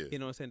 Oh yeah. You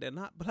know what I'm saying? They're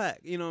not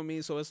black. You know what I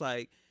mean? So it's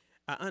like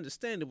I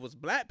understand it was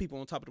black people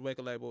on top of the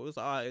record label. It's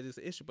all right, it is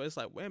an issue, but it's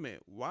like, wait a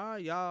minute, why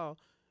y'all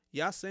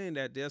saying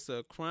that there's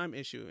a crime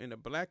issue in the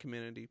black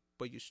community,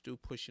 but you're still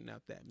pushing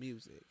out that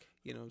music?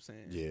 You know what I'm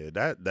saying? Yeah,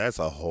 that's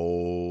a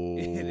whole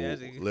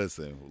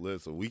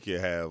listen, we could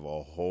have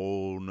a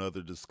whole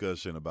nother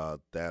discussion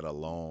about that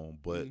alone,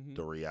 but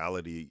the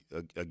reality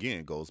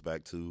again goes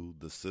back to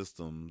the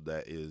system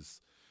that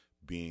is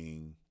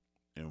being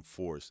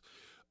enforced.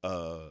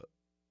 A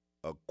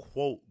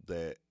quote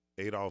that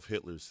Adolf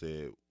Hitler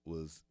said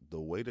was,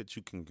 the way that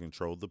you can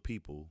control the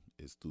people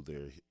is through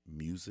their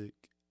music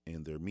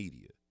and their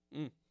media.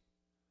 Mm.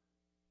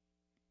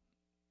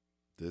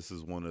 This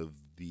is one of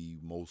the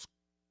most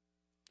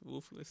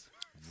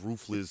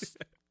ruthless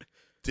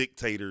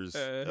dictators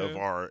of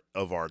our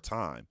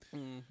time.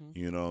 Mm-hmm.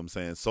 You know what I'm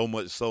saying? So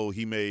much so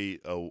he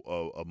made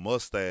a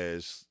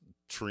mustache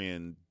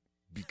trend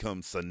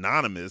become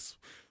synonymous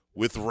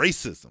with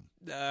racism.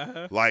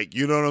 Like,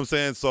 you know what I'm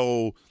saying?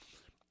 So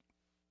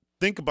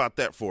think about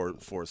that for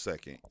a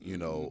second. You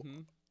know,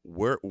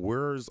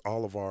 where's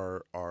all of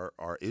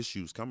our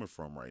issues coming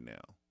from right now?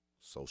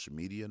 Social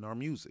media and our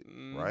music,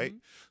 right?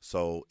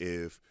 So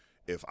if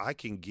I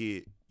can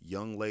get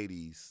young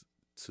ladies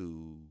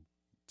to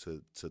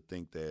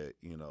think that,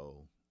 you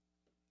know,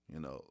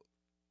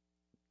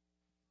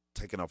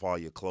 taking off all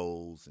your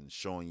clothes and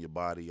showing your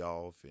body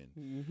off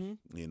and,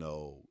 you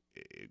know,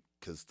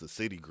 because the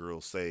city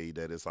girls say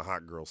that it's a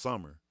hot girl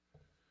summer,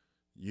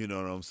 you know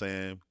what I'm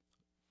saying?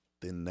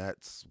 Then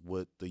that's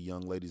what the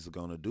young ladies are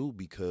going to do,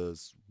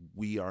 because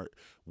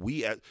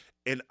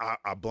and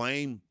I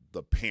blame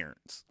the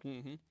parents.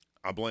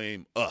 I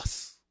blame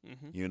us.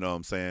 You know what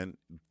I'm saying?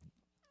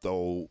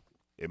 Though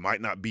it might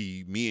not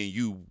be me and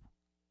you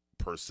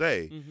per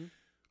se,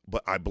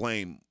 but I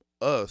blame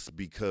us,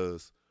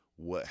 because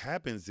what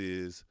happens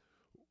is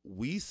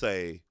we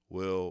say,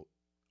 well,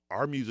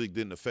 our music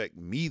didn't affect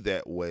me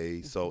that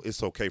way, so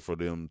it's okay for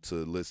them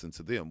to listen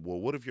to them. Well,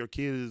 what if your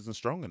kid isn't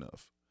strong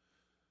enough?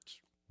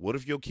 What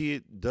if your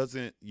kid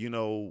doesn't, you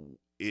know,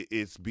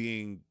 it's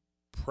being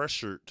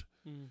pressured,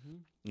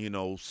 you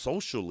know,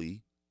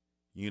 socially,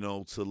 you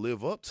know, to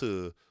live up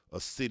to a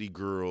city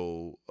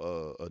girl,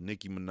 a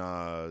Nicki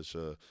Minaj,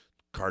 a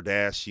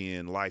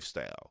Kardashian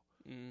lifestyle?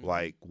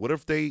 Like, what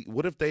if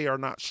they are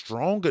not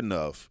strong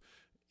enough,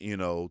 you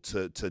know,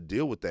 to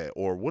deal with that?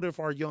 Or what if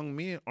our young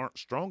men aren't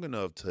strong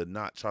enough to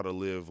not try to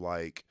live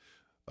like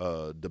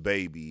the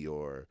baby,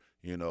 or,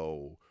 you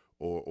know,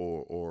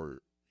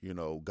 or you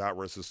know, God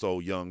rest his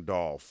soul, Young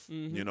Dolph.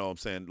 You know what I'm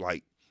saying?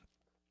 Like,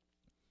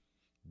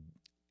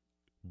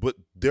 but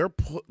they're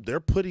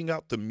putting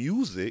out the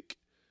music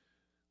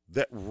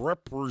that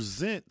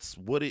represents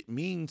what it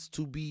means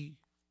to be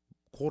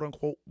quote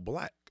unquote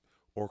black,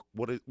 or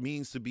what it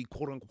means to be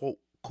quote unquote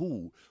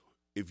cool.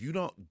 If you're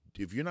not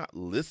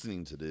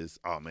listening to this,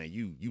 oh man,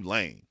 you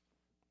lame.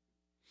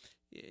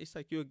 Yeah, it's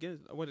like you're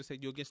against. What is it?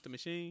 You're against the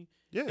machine.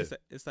 Yeah,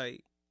 it's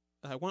like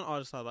one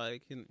artist I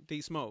like,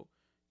 D Smoke.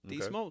 D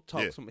Okay. Smoke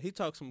talks some. He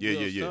talks some Yeah,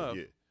 real yeah, stuff.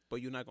 yeah.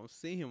 But you're not gonna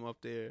see him up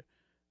there,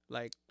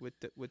 like with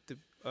the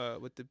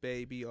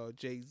baby or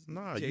Jay.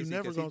 Nah, Jay-Z,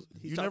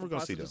 you never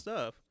gonna see them.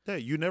 Stuff. Yeah,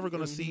 you're never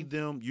gonna see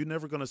them. You're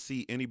never gonna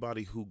see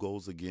anybody who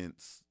goes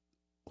against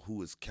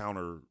who is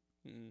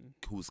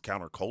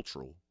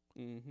countercultural.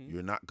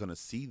 You're not gonna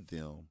see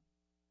them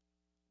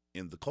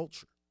in the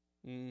culture.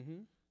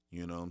 You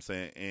know what I'm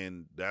saying?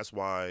 And that's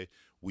why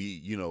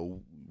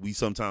we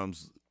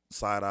sometimes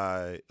side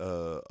eye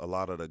a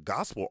lot of the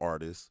gospel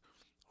artists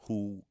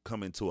who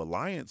come into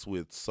alliance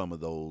with some of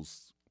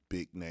those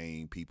big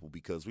name people,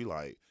 because we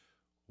like,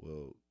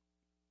 well,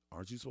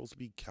 aren't you supposed to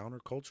be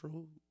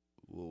countercultural?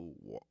 Well,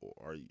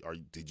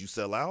 did you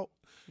sell out?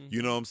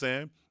 You know what I'm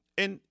saying?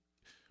 And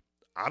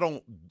I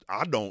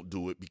don't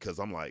do it because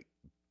I'm like,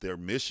 their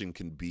mission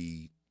can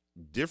be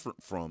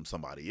different from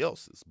somebody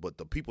else's, but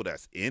the people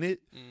that's in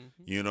it,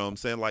 you know what I'm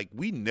saying? Like,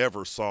 we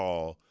never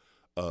saw,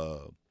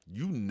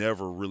 you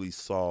never really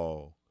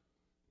saw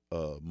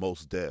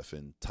Mos Def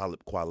and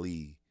Talib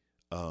Kweli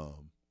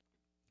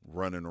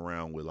running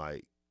around with,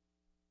 like,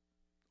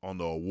 on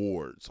the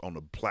awards, on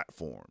the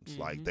platforms.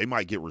 Like, they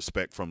might get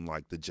respect from,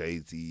 like, the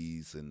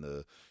Jay-Z's and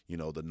the,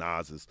 the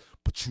Nas's,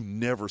 but you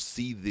never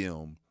see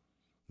them,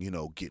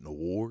 getting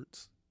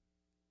awards.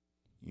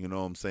 You know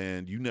what I'm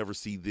saying? You never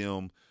see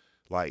them,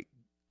 like,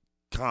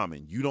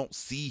 Common. You don't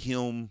see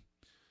him,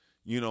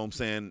 you know what I'm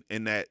saying,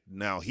 in that.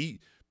 Now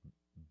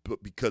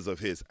but because of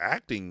his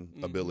acting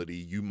ability,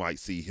 you might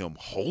see him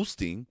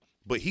hosting,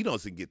 but he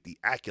doesn't get the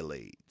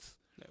accolades.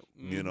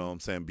 You know what I'm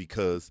saying?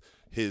 Because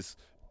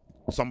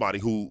somebody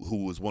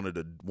who is one of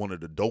the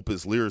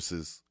dopest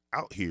lyricists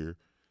out here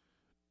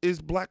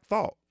is Black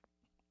Thought.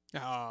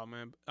 Oh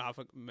man,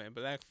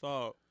 Black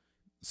Thought.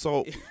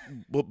 So,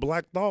 but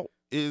Black Thought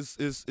is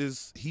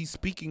he's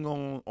speaking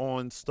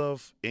on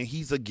stuff, and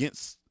he's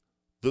against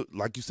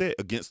like you said,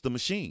 against the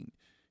machine.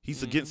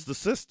 He's against the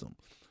system.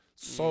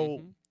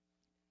 So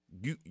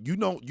you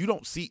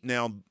don't see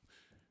now.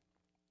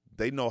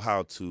 They know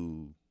how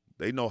to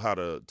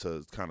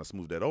kind of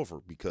smooth that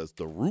over, because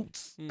the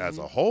Roots as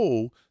a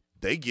whole,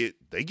 they get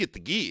the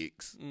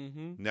gigs.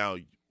 Now,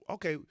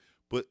 okay,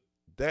 but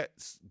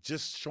that's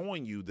just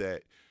showing you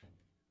that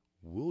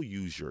we'll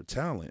use your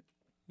talent,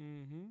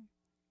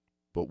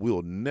 but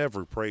we'll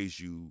never praise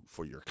you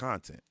for your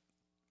content.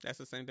 That's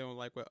the same thing with,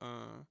 like, with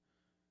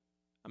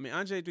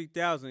Andre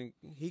 3000.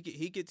 He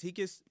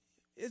gets.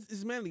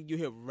 It's mainly you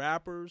hear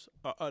rappers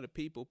or other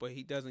people, but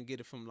he doesn't get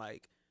it from,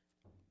 like,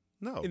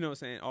 no, you know what I'm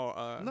saying?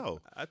 Or no,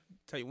 I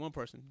tell you one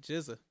person,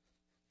 Jizza.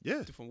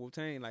 Yeah, from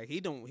Wu-Tang, like, he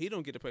don't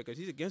get the play because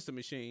he's against the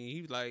machine.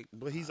 He's like,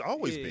 but he's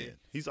always been.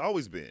 He's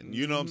always been.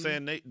 You know what I'm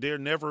saying? They're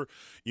never,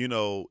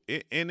 and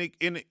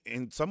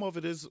some of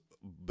it is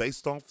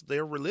based off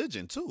their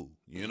religion too.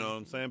 You know what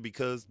I'm saying?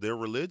 Because their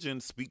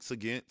religion speaks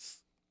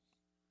against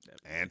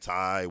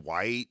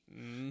anti-white.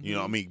 You know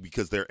what I mean?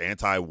 Because they're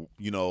anti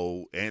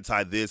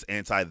this,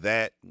 anti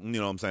that. You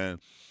know what I'm saying?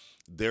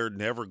 They're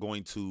never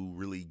going to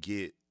really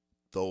get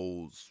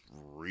those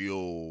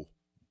real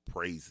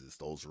praises,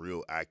 those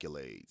real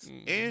accolades.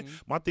 And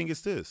my thing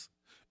is this,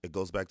 it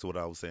goes back to what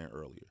I was saying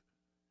earlier.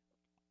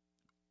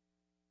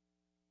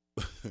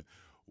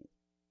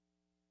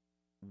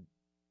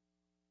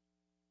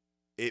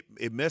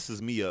 it messes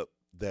me up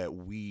that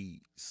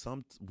we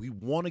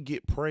want to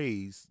get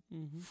praise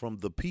from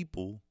the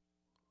people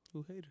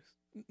who hate us.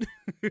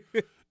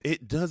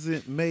 It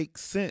doesn't make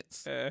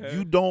sense.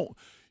 You're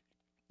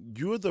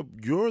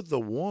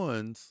the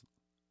ones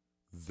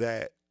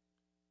that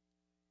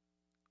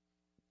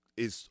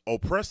is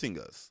oppressing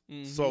us.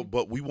 So,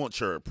 but we want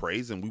your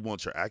praise and we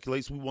want your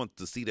accolades. We want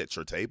to see at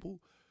your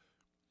table.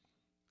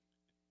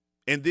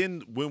 And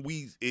then when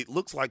it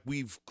looks like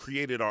we've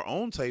created our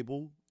own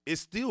table,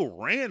 it's still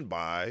ran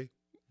by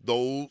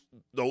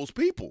those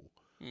people.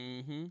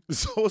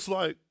 So it's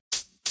like,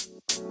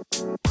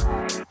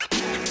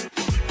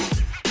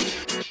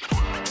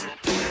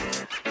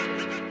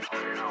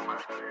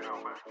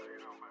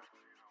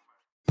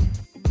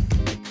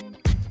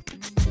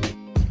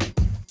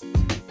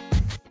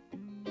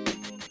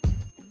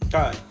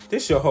 Hi,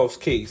 this is your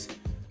host, Keith.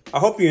 I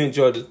hope you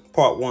enjoyed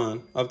part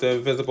 1 of The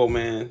Invisible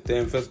Man, The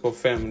Invisible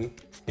Family,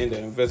 and The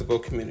Invisible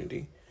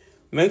Community.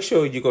 Make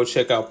sure you go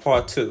check out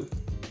part 2.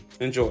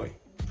 Enjoy.